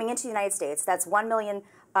cargo coming into the United States, that's 1 million,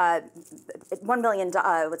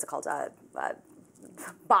 what's it called?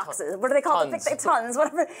 Boxes. What do they call it? Tons,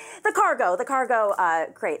 whatever. The cargo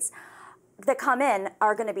crates that come in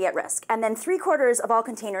are going to be at risk. And then 3/4 of all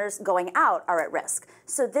containers going out are at risk.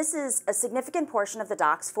 So this is a significant portion of the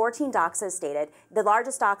docks, 14 docks as stated. The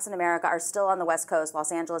largest docks in America are still on the West Coast,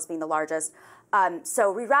 Los Angeles being the largest.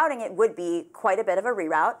 So rerouting it would be quite a bit of a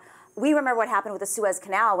reroute. We remember what happened with the Suez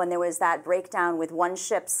Canal when there was that breakdown with one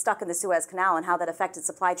ship stuck in the Suez Canal and how that affected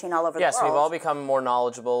supply chain all over the world. Yes, we've all become more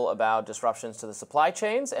knowledgeable about disruptions to the supply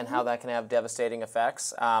chains and how that can have devastating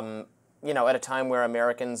effects. You know, at a time where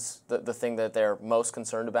Americans, the thing that they're most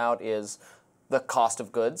concerned about is the cost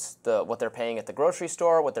of goods, what they're paying at the grocery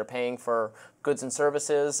store, what they're paying for goods and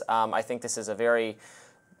services. I think this is a very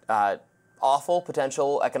awful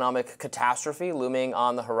potential economic catastrophe looming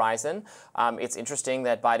on the horizon. It's interesting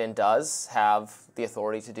that Biden does have the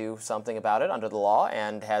authority to do something about it under the law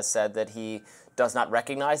and has said that he does not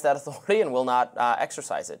recognize that authority and will not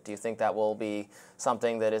exercise it. Do you think that will be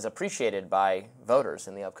something that is appreciated by voters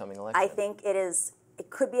in the upcoming election? I think it is. It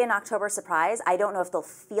could be an October surprise. I don't know if they'll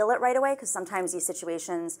feel it right away because sometimes these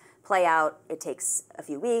situations play out. It takes a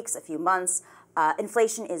few weeks, a few months.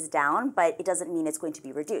 Inflation is down, but it doesn't mean it's going to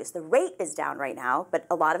be reduced. The rate is down right now, but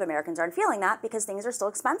a lot of Americans aren't feeling that because things are still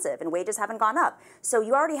expensive and wages haven't gone up. So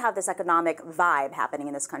you already have this economic vibe happening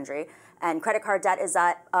in this country, and credit card debt is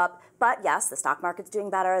up. But yes, the stock market's doing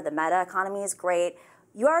better. The meta economy is great.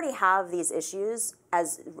 You already have these issues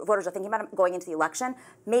as voters are thinking about them going into the election.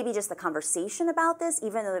 Maybe just the conversation about this,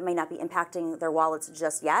 even though it may not be impacting their wallets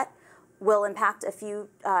just yet, will impact a few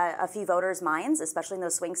voters' minds, especially in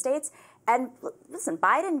those swing states. And listen,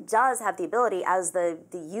 Biden does have the ability as the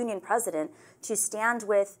union president to stand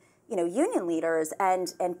with union leaders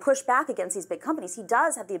and push back against these big companies. He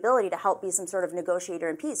does have the ability to help be some sort of negotiator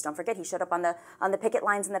in peace. Don't forget, he showed up on the picket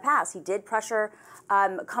lines in the past. He did pressure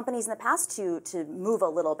companies in the past to move a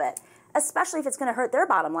little bit, especially if it's going to hurt their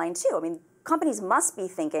bottom line too. I mean, companies must be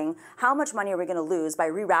thinking, how much money are we going to lose by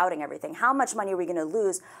rerouting everything? How much money are we going to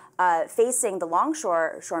lose facing the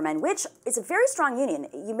longshoremen, which is a very strong union.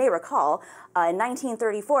 You may recall, in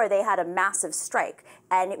 1934, they had a massive strike,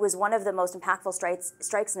 and it was one of the most impactful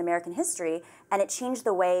strikes in American history, and it changed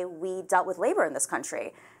the way we dealt with labor in this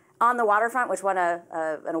country. On the Waterfront, which won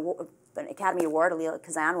an Academy Award, Elia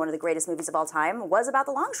Kazan, one of the greatest movies of all time, was about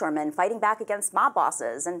the longshoremen fighting back against mob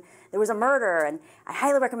bosses, and there was a murder, and I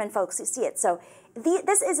highly recommend folks see it. So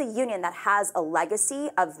this is a union that has a legacy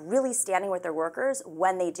of really standing with their workers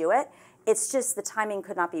when they do it. It's just the timing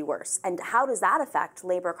could not be worse. And how does that affect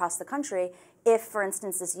labor across the country if, for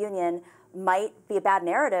instance, this union might be a bad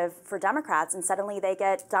narrative for Democrats and suddenly they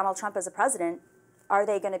get Donald Trump as a president? Are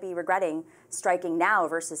they going to be regretting striking now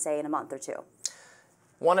versus, say, in a month or two?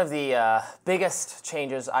 One of the biggest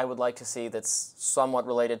changes I would like to see that's somewhat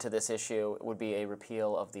related to this issue would be a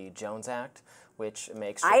repeal of the Jones Act, which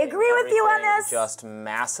makes I agree with you on this. Just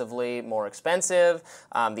massively more expensive.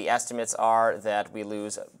 The estimates are that we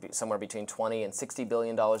lose somewhere between $20 and $60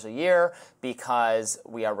 billion a year because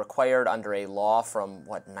we are required under a law from,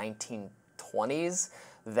 1920s,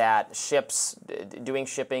 that ships doing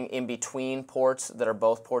shipping in between ports that are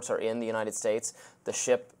both ports are in the United States,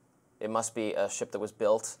 it must be a ship that was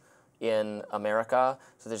built in America.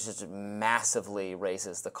 So this just massively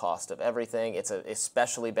raises the cost of everything. It's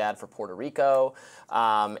especially bad for Puerto Rico.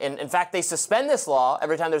 And in fact, they suspend this law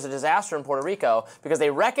every time there's a disaster in Puerto Rico because they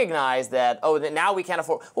recognize that, now we can't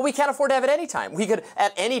afford, we can't afford to have it any time. We could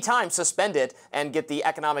at any time suspend it and get the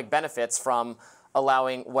economic benefits from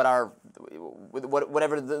allowing whatever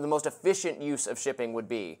the most efficient use of shipping would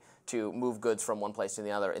be to move goods from one place to the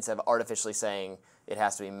other instead of artificially saying it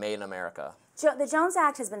has to be made in America. The Jones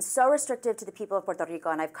Act has been so restrictive to the people of Puerto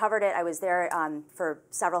Rico, and I've covered it. I was there for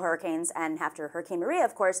several hurricanes, and after Hurricane Maria,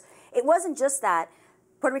 of course, it wasn't just that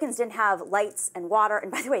Puerto Ricans didn't have lights and water,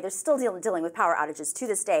 and by the way, they're still dealing with power outages to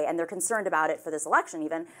this day, and they're concerned about it for this election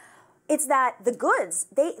even. It's that the goods,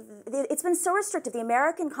 it's been so restrictive. The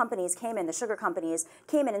American companies came in, the sugar companies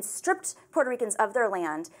came in and stripped Puerto Ricans of their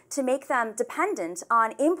land to make them dependent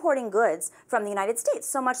on importing goods from the United States,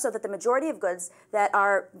 so much so that the majority of goods that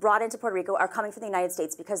are brought into Puerto Rico are coming from the United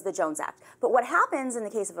States because of the Jones Act. But what happens in the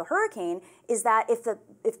case of a hurricane is that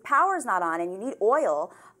if power is not on and you need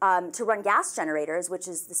oil to run gas generators, which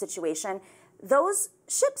is the situation, those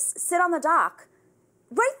ships sit on the dock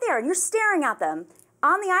right there, and you're staring at them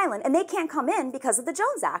on the island, and they can't come in because of the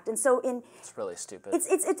Jones Act. And so it's really stupid.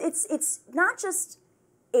 It's not just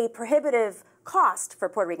a prohibitive cost for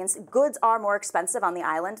Puerto Ricans. Goods are more expensive on the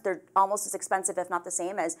island. They're almost as expensive, if not the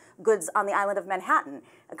same, as goods on the island of Manhattan.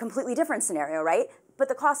 A completely different scenario, right? But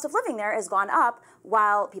the cost of living there has gone up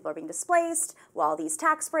while people are being displaced, while these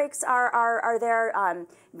tax breaks are there,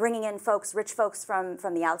 bringing in rich folks from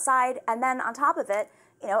the outside. And then on top of it,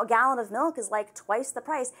 a gallon of milk is like twice the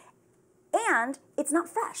price. And it's not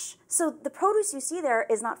fresh. So the produce you see there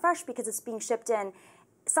is not fresh because it's being shipped in.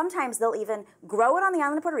 Sometimes they'll even grow it on the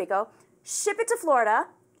island of Puerto Rico, ship it to Florida,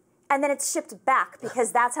 and then it's shipped back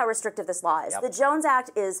because that's how restrictive this law is. Yep. The Jones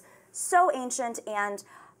Act is so ancient, and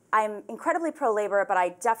I'm incredibly pro-labor, but I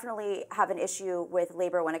definitely have an issue with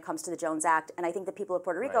labor when it comes to the Jones Act, and I think the people of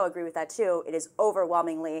Puerto Rico agree with that too. It is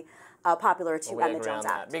overwhelmingly popular to end the Jones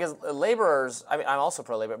Act. Because laborers, I mean, I'm also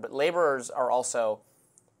pro-labor, but laborers are also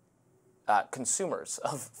consumers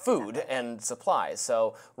of food and supplies.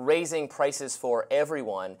 So raising prices for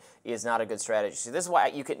everyone is not a good strategy. So this is why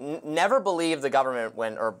you can never believe the government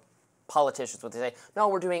or politicians when they say, no,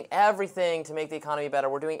 we're doing everything to make the economy better.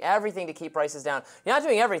 We're doing everything to keep prices down. You're not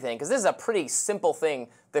doing everything, because this is a pretty simple thing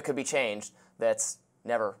that could be changed that's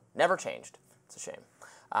never changed. It's a shame.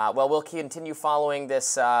 Well, we'll continue following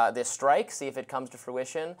this strike, see if it comes to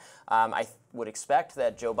fruition. I would expect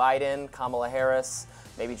that Joe Biden, Kamala Harris,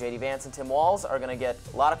 maybe J.D. Vance and Tim Walz are going to get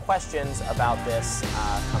a lot of questions about this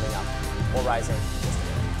coming up. More Rising.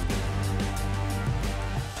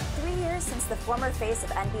 Since the former face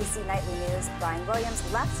of NBC Nightly News, Brian Williams,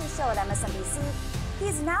 left his show at MSNBC,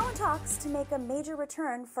 he's now in talks to make a major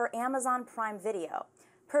return for Amazon Prime Video.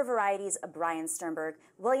 Per Variety's Brian Sternberg,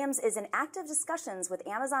 Williams is in active discussions with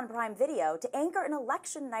Amazon Prime Video to anchor an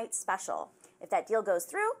election night special. If that deal goes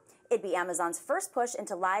through, it'd be Amazon's first push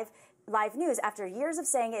into live news after years of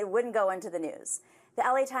saying it wouldn't go into the news. The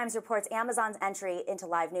LA Times reports Amazon's entry into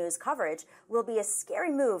live news coverage will be a scary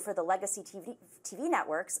move for the legacy TV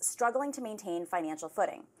networks struggling to maintain financial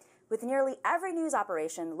footing, with nearly every news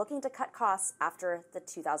operation looking to cut costs after the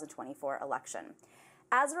 2024 election.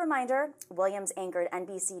 As a reminder, Williams anchored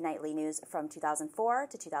NBC Nightly News from 2004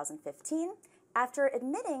 to 2015. After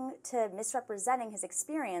admitting to misrepresenting his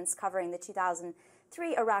experience covering the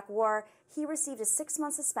 2003 Iraq War, he received a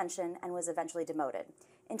 6-month suspension and was eventually demoted.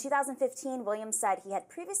 In 2015, Williams said he had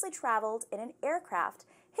previously traveled in an aircraft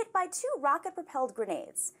hit by 2 rocket-propelled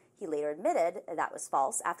grenades. He later admitted that was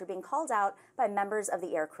false after being called out by members of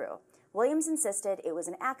the air crew. Williams insisted it was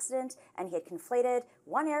an accident and he had conflated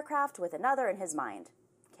one aircraft with another in his mind.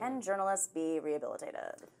 Can journalists be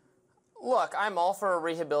rehabilitated? Look, I'm all for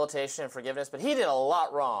rehabilitation and forgiveness, but he did a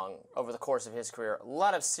lot wrong over the course of his career. A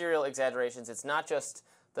lot of serial exaggerations. It's not just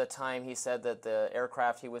the time he said that the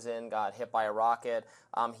aircraft he was in got hit by a rocket.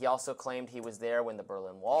 He also claimed he was there when the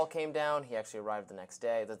Berlin Wall came down. He actually arrived the next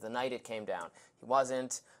day, the night it came down. He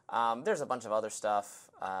wasn't. There's a bunch of other stuff.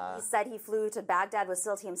 He said he flew to Baghdad with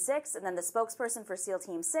SEAL Team 6, and then the spokesperson for SEAL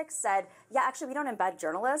Team 6 said, yeah, actually, we don't embed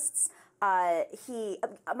journalists. My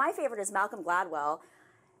favorite is Malcolm Gladwell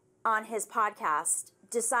on his podcast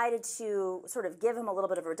decided to sort of give him a little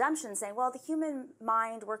bit of redemption, saying, well, the human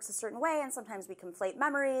mind works a certain way, and sometimes we conflate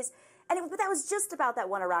memories. But that was just about that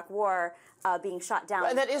one Iraq war being shot down.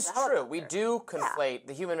 And that is true. We do conflate. Yeah.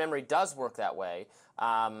 The human memory does work that way.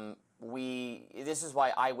 This is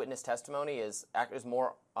why eyewitness testimony is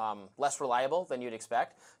more less reliable than you'd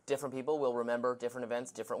expect. Different people will remember different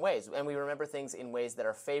events different ways, and we remember things in ways that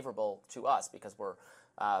are favorable to us because we're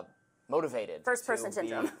motivated. First-person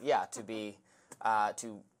syndrome.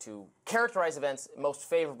 To characterize events most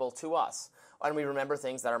favorable to us, and we remember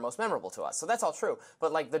things that are most memorable to us. So that's all true.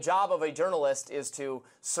 But like the job of a journalist is to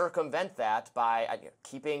circumvent that by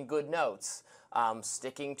keeping good notes,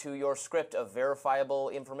 sticking to your script of verifiable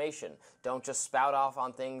information. Don't just spout off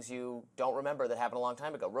on things you don't remember that happened a long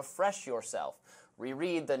time ago. Refresh yourself.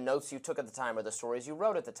 Reread the notes you took at the time or the stories you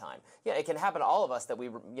wrote at the time. Yeah, it can happen to all of us that we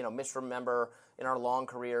misremember in our long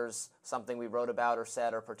careers something we wrote about or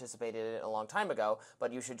said or participated in a long time ago,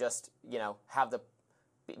 but you should just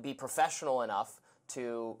be professional enough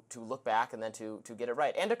to look back and then to get it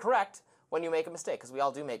right and to correct when you make a mistake, because we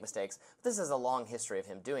all do make mistakes. But this is a long history of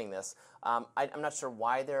him doing this. I'm not sure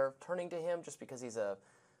why they're turning to him, just because he's a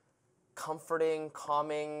comforting,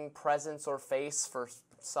 calming presence or face for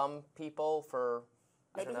some people, for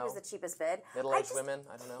maybe he was the cheapest bid. Middle-aged women,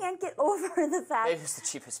 I don't know. I can't get over the fact. Maybe it's the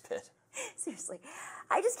cheapest bid. Seriously,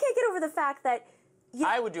 I just can't get over the fact that.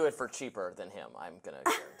 I would do it for cheaper than him, I'm going to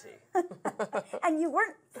guarantee. And you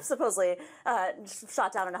weren't supposedly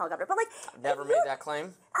shot down in a helicopter, but Never made that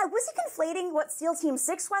claim. Was he conflating what SEAL Team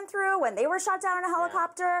 6 went through when they were shot down in a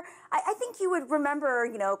helicopter? Yeah. I think you would remember,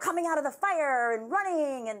 coming out of the fire and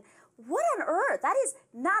running, and what on earth? That is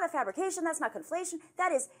not a fabrication, that's not conflation,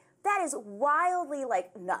 that is wildly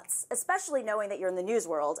nuts, especially knowing that you're in the news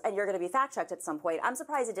world and you're going to be fact-checked at some point. I'm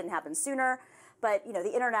surprised it didn't happen sooner. But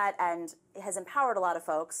the internet has empowered a lot of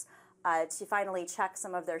folks to finally check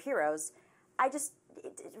some of their heroes.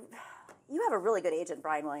 You have a really good agent,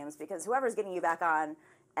 Brian Williams, because whoever's getting you back on,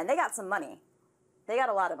 and they got some money. They got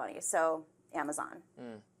a lot of money, so Amazon.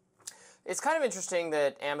 It's kind of interesting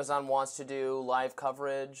that Amazon wants to do live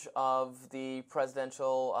coverage of the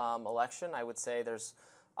presidential election. I would say there's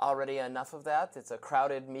already enough of that. It's a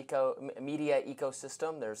crowded media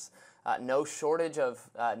ecosystem. There's no shortage of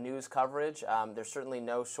news coverage. There's certainly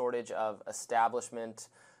no shortage of establishment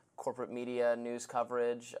corporate media news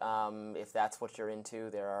coverage. If that's what you're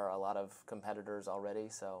into, there are a lot of competitors already,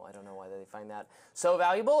 so I don't know why they find that so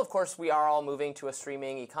valuable. Of course, we are all moving to a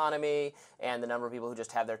streaming economy, and the number of people who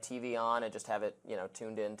just have their TV on and just have it,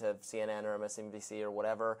 tuned in to CNN or MSNBC or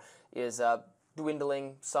whatever is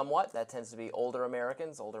dwindling somewhat. That tends to be older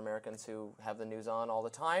Americans who have the news on all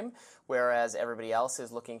the time, whereas everybody else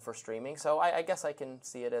is looking for streaming. So I guess I can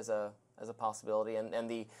see it as a possibility,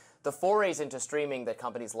 and the forays into streaming that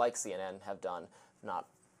companies like CNN have done have not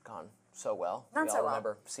gone so well. Not we so all well.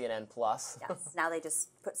 remember CNN Plus. Yes, now they just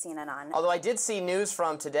put CNN on. Although I did see news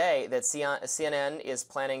from today that CNN is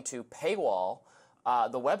planning to paywall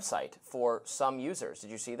the website for some users.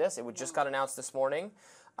 Did you see this? It just got announced this morning.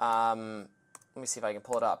 Let me see if I can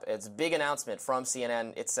pull it up. It's a big announcement from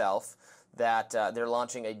CNN itself that they're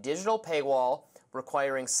launching a digital paywall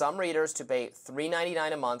requiring some readers to pay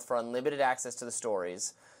 $3.99 a month for unlimited access to the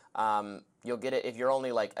stories. You'll get it if you're only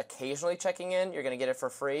occasionally checking in. You're going to get it for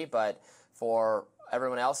free, but for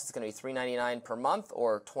everyone else, it's going to be $3.99 per month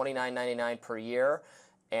or $29.99 per year.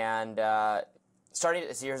 And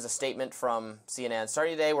here's a statement from CNN.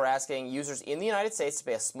 Starting today, we're asking users in the United States to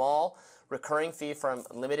pay a small recurring fee for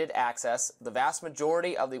unlimited access. The vast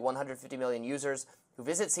majority of the 150 million users who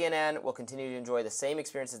visit CNN will continue to enjoy the same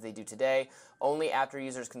experiences they do today. Only after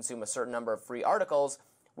users consume a certain number of free articles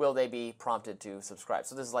will they be prompted to subscribe.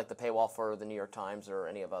 So this is like the paywall for the New York Times or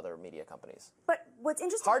any of other media companies. But what's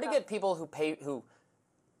interesting hard to get people who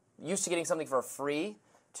used to getting something for free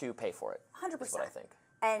to pay for it. 100%. Is what I think.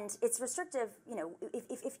 And it's restrictive,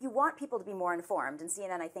 if you want people to be more informed, and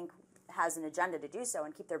CNN, I think, has an agenda to do so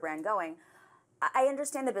and keep their brand going. I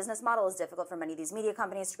understand the business model is difficult for many of these media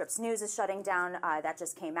companies. Scripps News is shutting down. That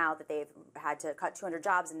just came out that they've had to cut 200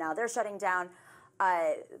 jobs, and now they're shutting down.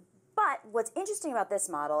 But what's interesting about this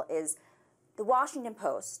model is the Washington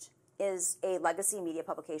Post is a legacy media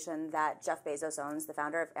publication that Jeff Bezos owns, the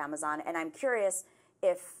founder of Amazon, and I'm curious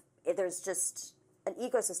if there's just an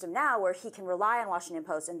ecosystem now where he can rely on Washington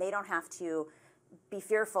Post and they don't have to be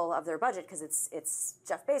fearful of their budget because it's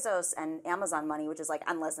Jeff Bezos and Amazon money, which is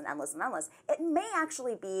endless and endless and endless. It may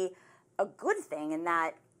actually be a good thing in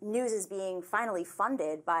that news is being finally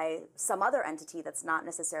funded by some other entity that's not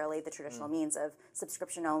necessarily the traditional means of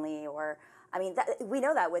subscription only, or, we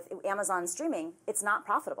know that with Amazon streaming, it's not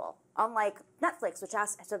profitable. Unlike Netflix, which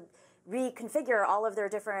has to reconfigure all of their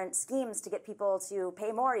different schemes to get people to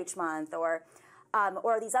pay more each month, or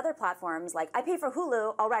these other platforms, I pay for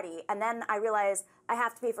Hulu already, and then I realize I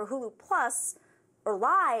have to pay for Hulu Plus or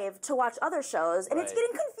Live to watch other shows, and it's getting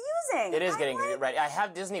confusing. It is getting right. I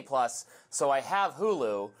have Disney Plus, so I have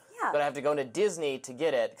Hulu, but I have to go into Disney to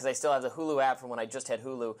get it because I still have the Hulu app from when I just had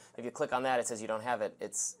Hulu. If you click on that, it says you don't have it.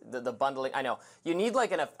 It's the bundling. I know you need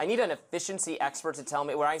I need an efficiency expert to tell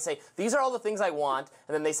me where I say these are all the things I want,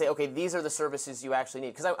 and then they say, okay, these are the services you actually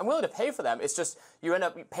need because I'm willing to pay for them. It's just you end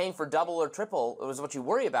up paying for double or triple is what you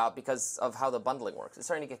worry about because of how the bundling works. It's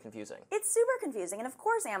starting to get confusing. It's super confusing, and of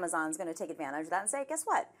course Amazon's going to take advantage of that and say, guess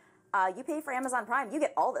what? You pay for Amazon Prime, you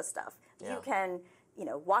get all this stuff. Yeah. You can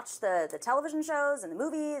watch the television shows and the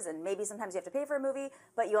movies, and maybe sometimes you have to pay for a movie,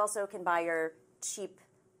 but you also can buy your cheap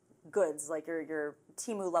goods, like your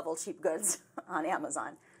Temu level cheap goods on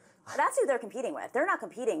Amazon. That's who they're competing with. They're not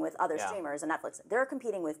competing with other streamers and Netflix. They're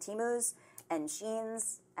competing with Temus and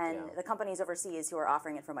Sheins and the companies overseas who are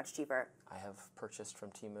offering it for much cheaper. I have purchased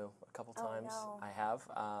from Temu a couple times. No. I have.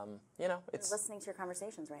 It's They're listening to your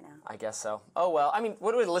conversations right now. I guess so. Oh, well,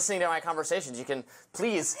 what are we listening to my conversations? You can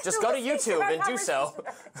please just go to YouTube and do so.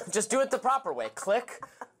 Just do it the proper way. Click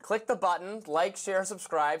the button, like, share,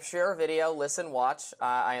 subscribe, share a video, listen, watch.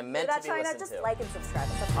 I am meant to be listened to. Just like and subscribe.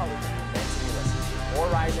 That's all we do. Meant to be listened to. More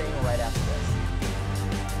Rising right after this.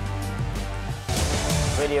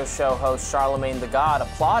 Radio show host Charlamagne Tha God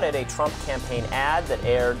applauded a Trump campaign ad that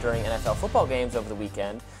aired during NFL football games over the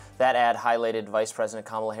weekend. That ad highlighted Vice President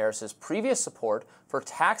Kamala Harris's previous support for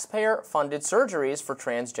taxpayer-funded surgeries for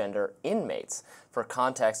transgender inmates. For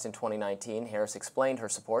context, in 2019, Harris explained her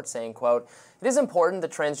support, saying, quote, "It is important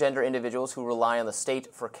that transgender individuals who rely on the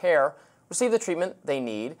state for care receive the treatment they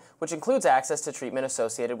need, which includes access to treatment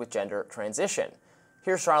associated with gender transition."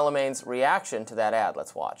 Here's Charlamagne's reaction to that ad.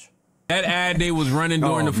 Let's watch. That ad they was running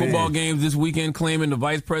during the football games this weekend claiming the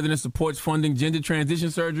vice president supports funding gender transition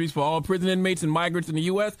surgeries for all prison inmates and migrants in the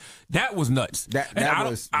U.S. That was nuts.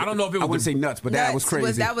 I don't know if it was. I wouldn't say nuts, but that was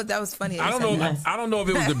crazy. That was funny. I don't know if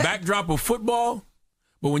it was the backdrop of football,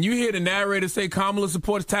 But when you hear the narrator say Kamala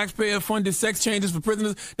supports taxpayer-funded sex changes for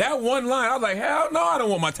prisoners, that one line, I was like, hell no, I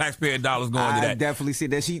don't want my taxpayer dollars going to that. I definitely see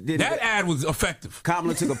that. She did. That ad was effective.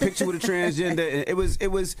 Kamala took a picture with a transgender. And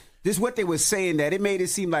it was this what they were saying, that it made it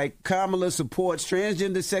seem like Kamala supports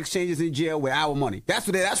transgender sex changes in jail with our money. That's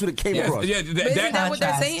what it came across. Yeah, isn't that what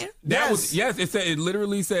they're saying? It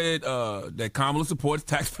literally said that Kamala supports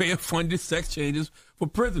taxpayer-funded sex changes for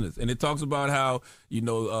prisoners, and it talks about how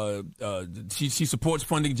she supports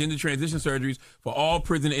funding gender transition surgeries for all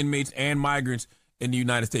prison inmates and migrants in the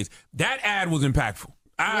United States. That ad was impactful.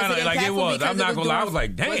 It was. I'm not gonna lie. I was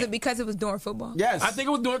like, damn. Was it because it was during football? Yes. I think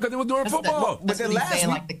it was because it was during football. But the last saying,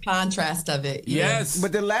 like the contrast of it. Yes.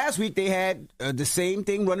 But the last week they had the same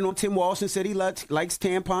thing running on Tim Walsh and said he likes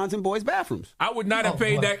tampons in boys' bathrooms. I would not have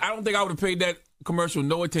paid that. I don't think I would have paid that commercial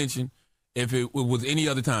no attention if it was any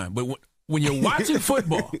other time. But when you're watching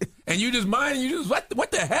football and you just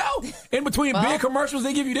what the hell? In between big commercials,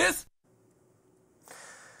 they give you this?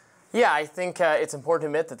 Yeah, I think it's important to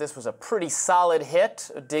admit that this was a pretty solid hit,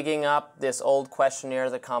 digging up this old questionnaire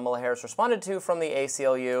that Kamala Harris responded to from the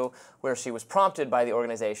ACLU, where she was prompted by the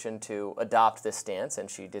organization to adopt this stance, and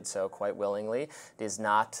she did so quite willingly. It is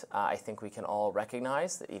not, I think we can all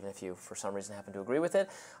recognize, that even if you for some reason happen to agree with it,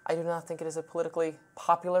 I do not think it is a politically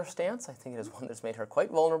popular stance. I think it is one that's made her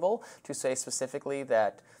quite vulnerable to say specifically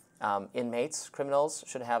that inmates, criminals,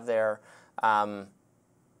 should have their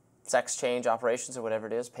sex change operations or whatever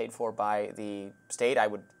it is paid for by the state. I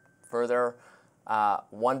would further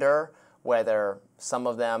wonder whether some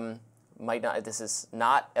of them might not. This is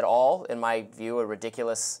not at all, in my view, a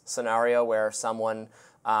ridiculous scenario where someone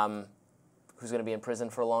who's going to be in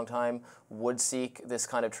prison for a long time would seek this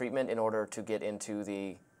kind of treatment in order to get into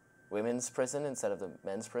the women's prison instead of the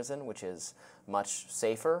men's prison, which is much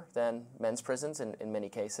safer than men's prisons in many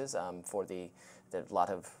cases for the lot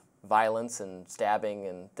of violence and stabbing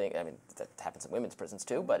and things. I mean, that happens in women's prisons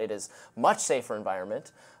too, but it is much safer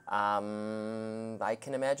environment. I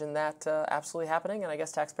can imagine that absolutely happening, and I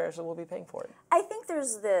guess taxpayers will be paying for it. I think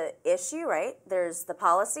there's the issue, right? There's the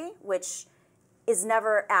policy, which is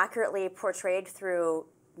never accurately portrayed through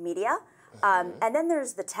media. And then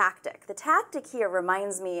there's the tactic. The tactic here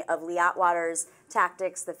reminds me of Lee Atwater's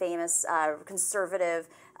tactics, the famous conservative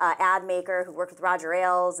ad maker who worked with Roger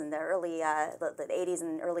Ailes in the early the 80s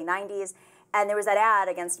and early 90s. And there was that ad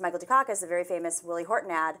against Michael Dukakis, the very famous Willie Horton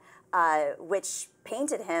ad, which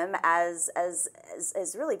painted him as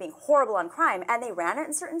really being horrible on crime. And they ran it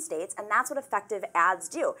in certain states, and that's what effective ads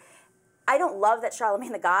do. I don't love that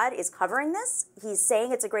Charlamagne Tha God is covering this. He's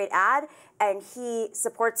saying it's a great ad, and he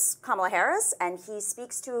supports Kamala Harris, and he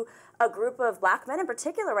speaks to a group of black men in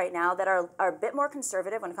particular right now that are a bit more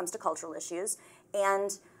conservative when it comes to cultural issues.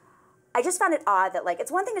 And I just found it odd that, like,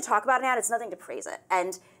 it's one thing to talk about an ad, it's nothing to praise it.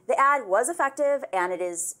 And the ad was effective, and it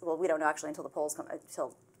is, well, we don't know actually until the polls come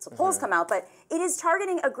polls come out, but it is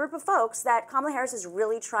targeting a group of folks that Kamala Harris is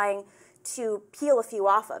really trying to peel a few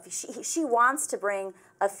off of. She wants to bring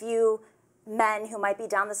a few men who might be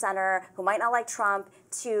down the center, who might not like Trump,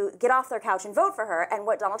 to get off their couch and vote for her. And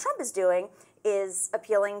what Donald Trump is doing is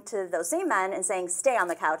appealing to those same men and saying, stay on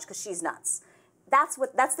the couch because she's nuts. That's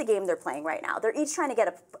the game they're playing right now. They're each trying to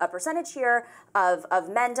get a percentage here of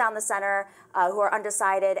men down the center who are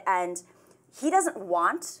undecided, and he doesn't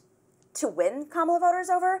want to win Kamala voters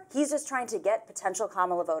over. He's just trying to get potential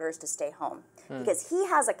Kamala voters to stay home because he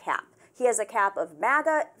has a cap. He has a cap of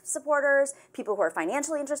MAGA supporters, people who are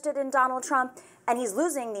financially interested in Donald Trump, and he's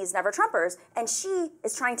losing these never-Trumpers, and she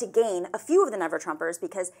is trying to gain a few of the never-Trumpers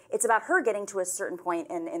because it's about her getting to a certain point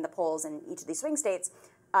in the polls in each of these swing states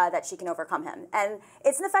that she can overcome him. And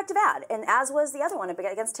it's an effective ad, and as was the other one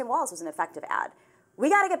against Tim Walz was an effective ad. We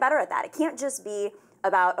got to get better at that. It can't just be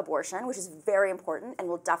about abortion, which is very important and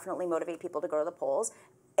will definitely motivate people to go to the polls.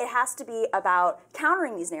 It has to be about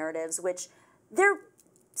countering these narratives, which they're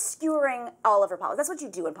skewering all over politics. That's what you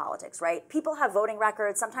do in politics, right? People have voting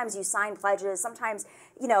records. Sometimes you sign pledges. Sometimes,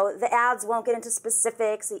 the ads won't get into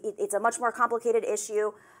specifics. It's a much more complicated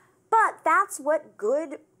issue. But that's what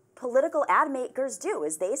good political ad makers do,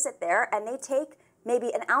 is they sit there and they take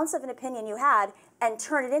maybe an ounce of an opinion you had and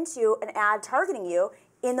turn it into an ad targeting you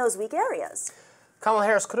in those weak areas. Kamala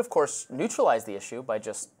Harris could, of course, neutralize the issue by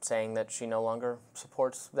just saying that she no longer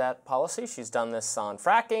supports that policy. She's done this on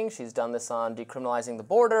fracking. She's done this on decriminalizing the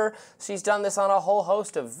border. She's done this on a whole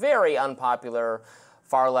host of very unpopular,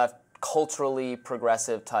 far-left, culturally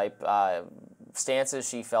progressive type stances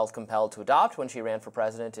she felt compelled to adopt when she ran for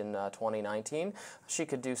president in 2019. She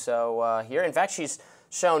could do so here. In fact, she's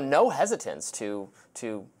shown no hesitance to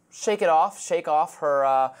shake off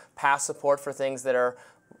her past support for things that are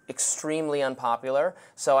extremely unpopular.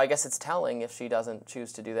 So I guess it's telling if she doesn't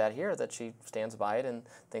choose to do that here that she stands by it and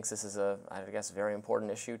thinks this is a, I guess, very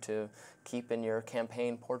important issue to keep in your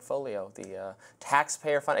campaign portfolio. The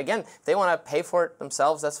taxpayer fund, again, if they want to pay for it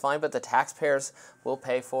themselves, that's fine, but the taxpayers will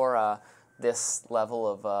pay for this level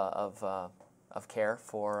of care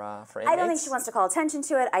for inmates. I don't think she wants to call attention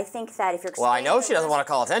to it. I think that if you're well, I know she doesn't want to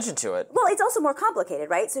call attention to it. Well, it's also more complicated,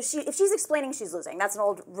 right? So if she's explaining, she's losing. That's an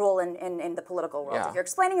old rule in the political world. Yeah. If you're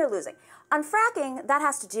explaining, you're losing. On fracking, that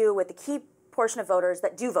has to do with the key portion of voters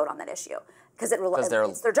that do vote on that issue because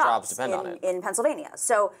it's their jobs depend on it in Pennsylvania.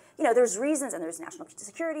 So there's reasons, and there's national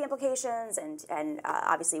security implications, and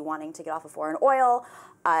obviously wanting to get off of foreign oil.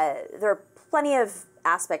 There are plenty of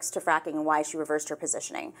aspects to fracking and why she reversed her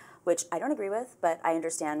positioning, which I don't agree with, but I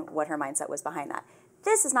understand what her mindset was behind that.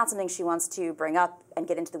 This is not something she wants to bring up and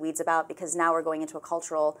get into the weeds about because now we're going into a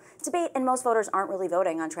cultural debate and most voters aren't really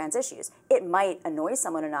voting on trans issues. It might annoy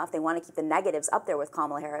someone enough, they want to keep the negatives up there with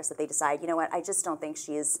Kamala Harris, that they decide, you know what, I just don't think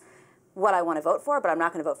she's what I want to vote for, but I'm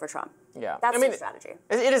not going to vote for Trump. Yeah. That's the strategy.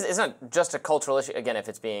 It's not just a cultural issue, again, if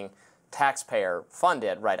it's being taxpayer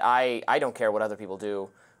funded, right? I don't care what other people do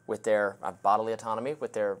with their bodily autonomy,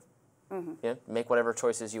 with their, make whatever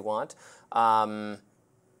choices you want.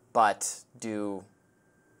 But do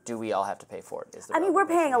we all have to pay for it? We're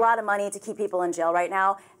paying a lot of money to keep people in jail right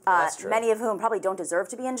now, that's true. many of whom probably don't deserve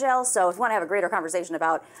to be in jail. So if you want to have a greater conversation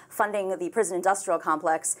about funding the prison industrial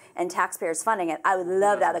complex and taxpayers funding it, I would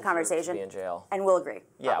love to have the conversation. To be in jail. And we'll agree.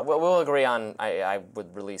 Yeah, we'll agree on, I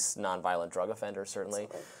would release nonviolent drug offenders, certainly.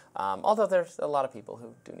 Although there's a lot of people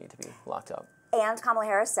who do need to be locked up. And Kamala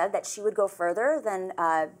Harris said that she would go further than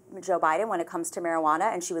Joe Biden when it comes to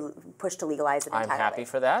marijuana, and she would push to legalize it entirely. I'm happy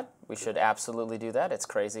for that. We should absolutely do that. It's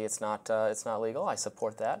crazy. It's not legal. I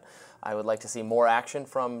support that. I would like to see more action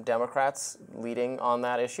from Democrats leading on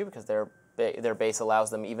that issue because their base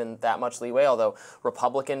allows them even that much leeway. Although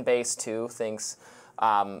Republican base too thinks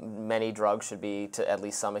many drugs should be, to at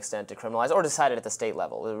least some extent, decriminalized or decided at the state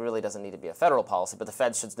level. It really doesn't need to be a federal policy, but the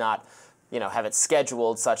feds should not, have it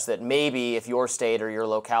scheduled such that maybe if your state or your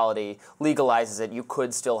locality legalizes it, you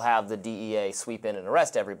could still have the DEA sweep in and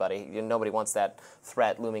arrest everybody. Nobody wants that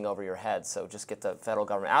threat looming over your head. So just get the federal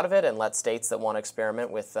government out of it and let states that want to experiment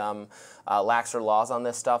with laxer laws on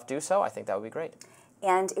this stuff do so. I think that would be great.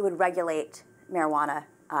 And it would regulate marijuana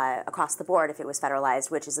across the board if it was federalized,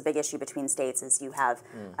 which is a big issue between states, is you have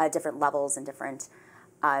different levels and different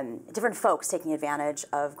folks taking advantage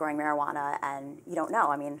of growing marijuana, and you don't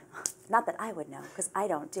know. Not that I would know, because I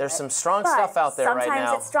don't do it. There's some strong stuff out there right now.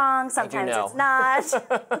 Sometimes it's strong, sometimes it's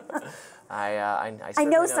not. I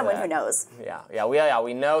know someone who knows. Yeah,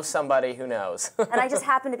 we know somebody who knows. And I just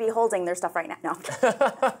happen to be holding their stuff right now. No.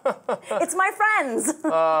 It's my friends.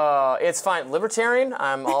 It's fine. Libertarian,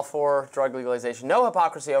 I'm all for drug legalization. No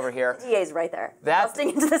hypocrisy over here. DA's right there. Busting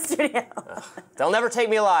into the studio. They'll never take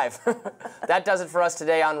me alive. That does it for us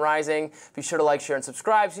today on Rising. Be sure to like, share, and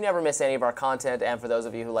subscribe so you never miss any of our content. And for those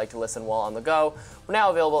of you who like to listen while on the go, we're now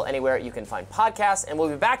available anywhere you can find podcasts. And we'll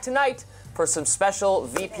be back tonight for some special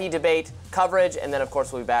VP debate coverage. And then, of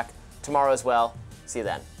course, we'll be back tomorrow as well. See you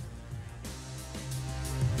then.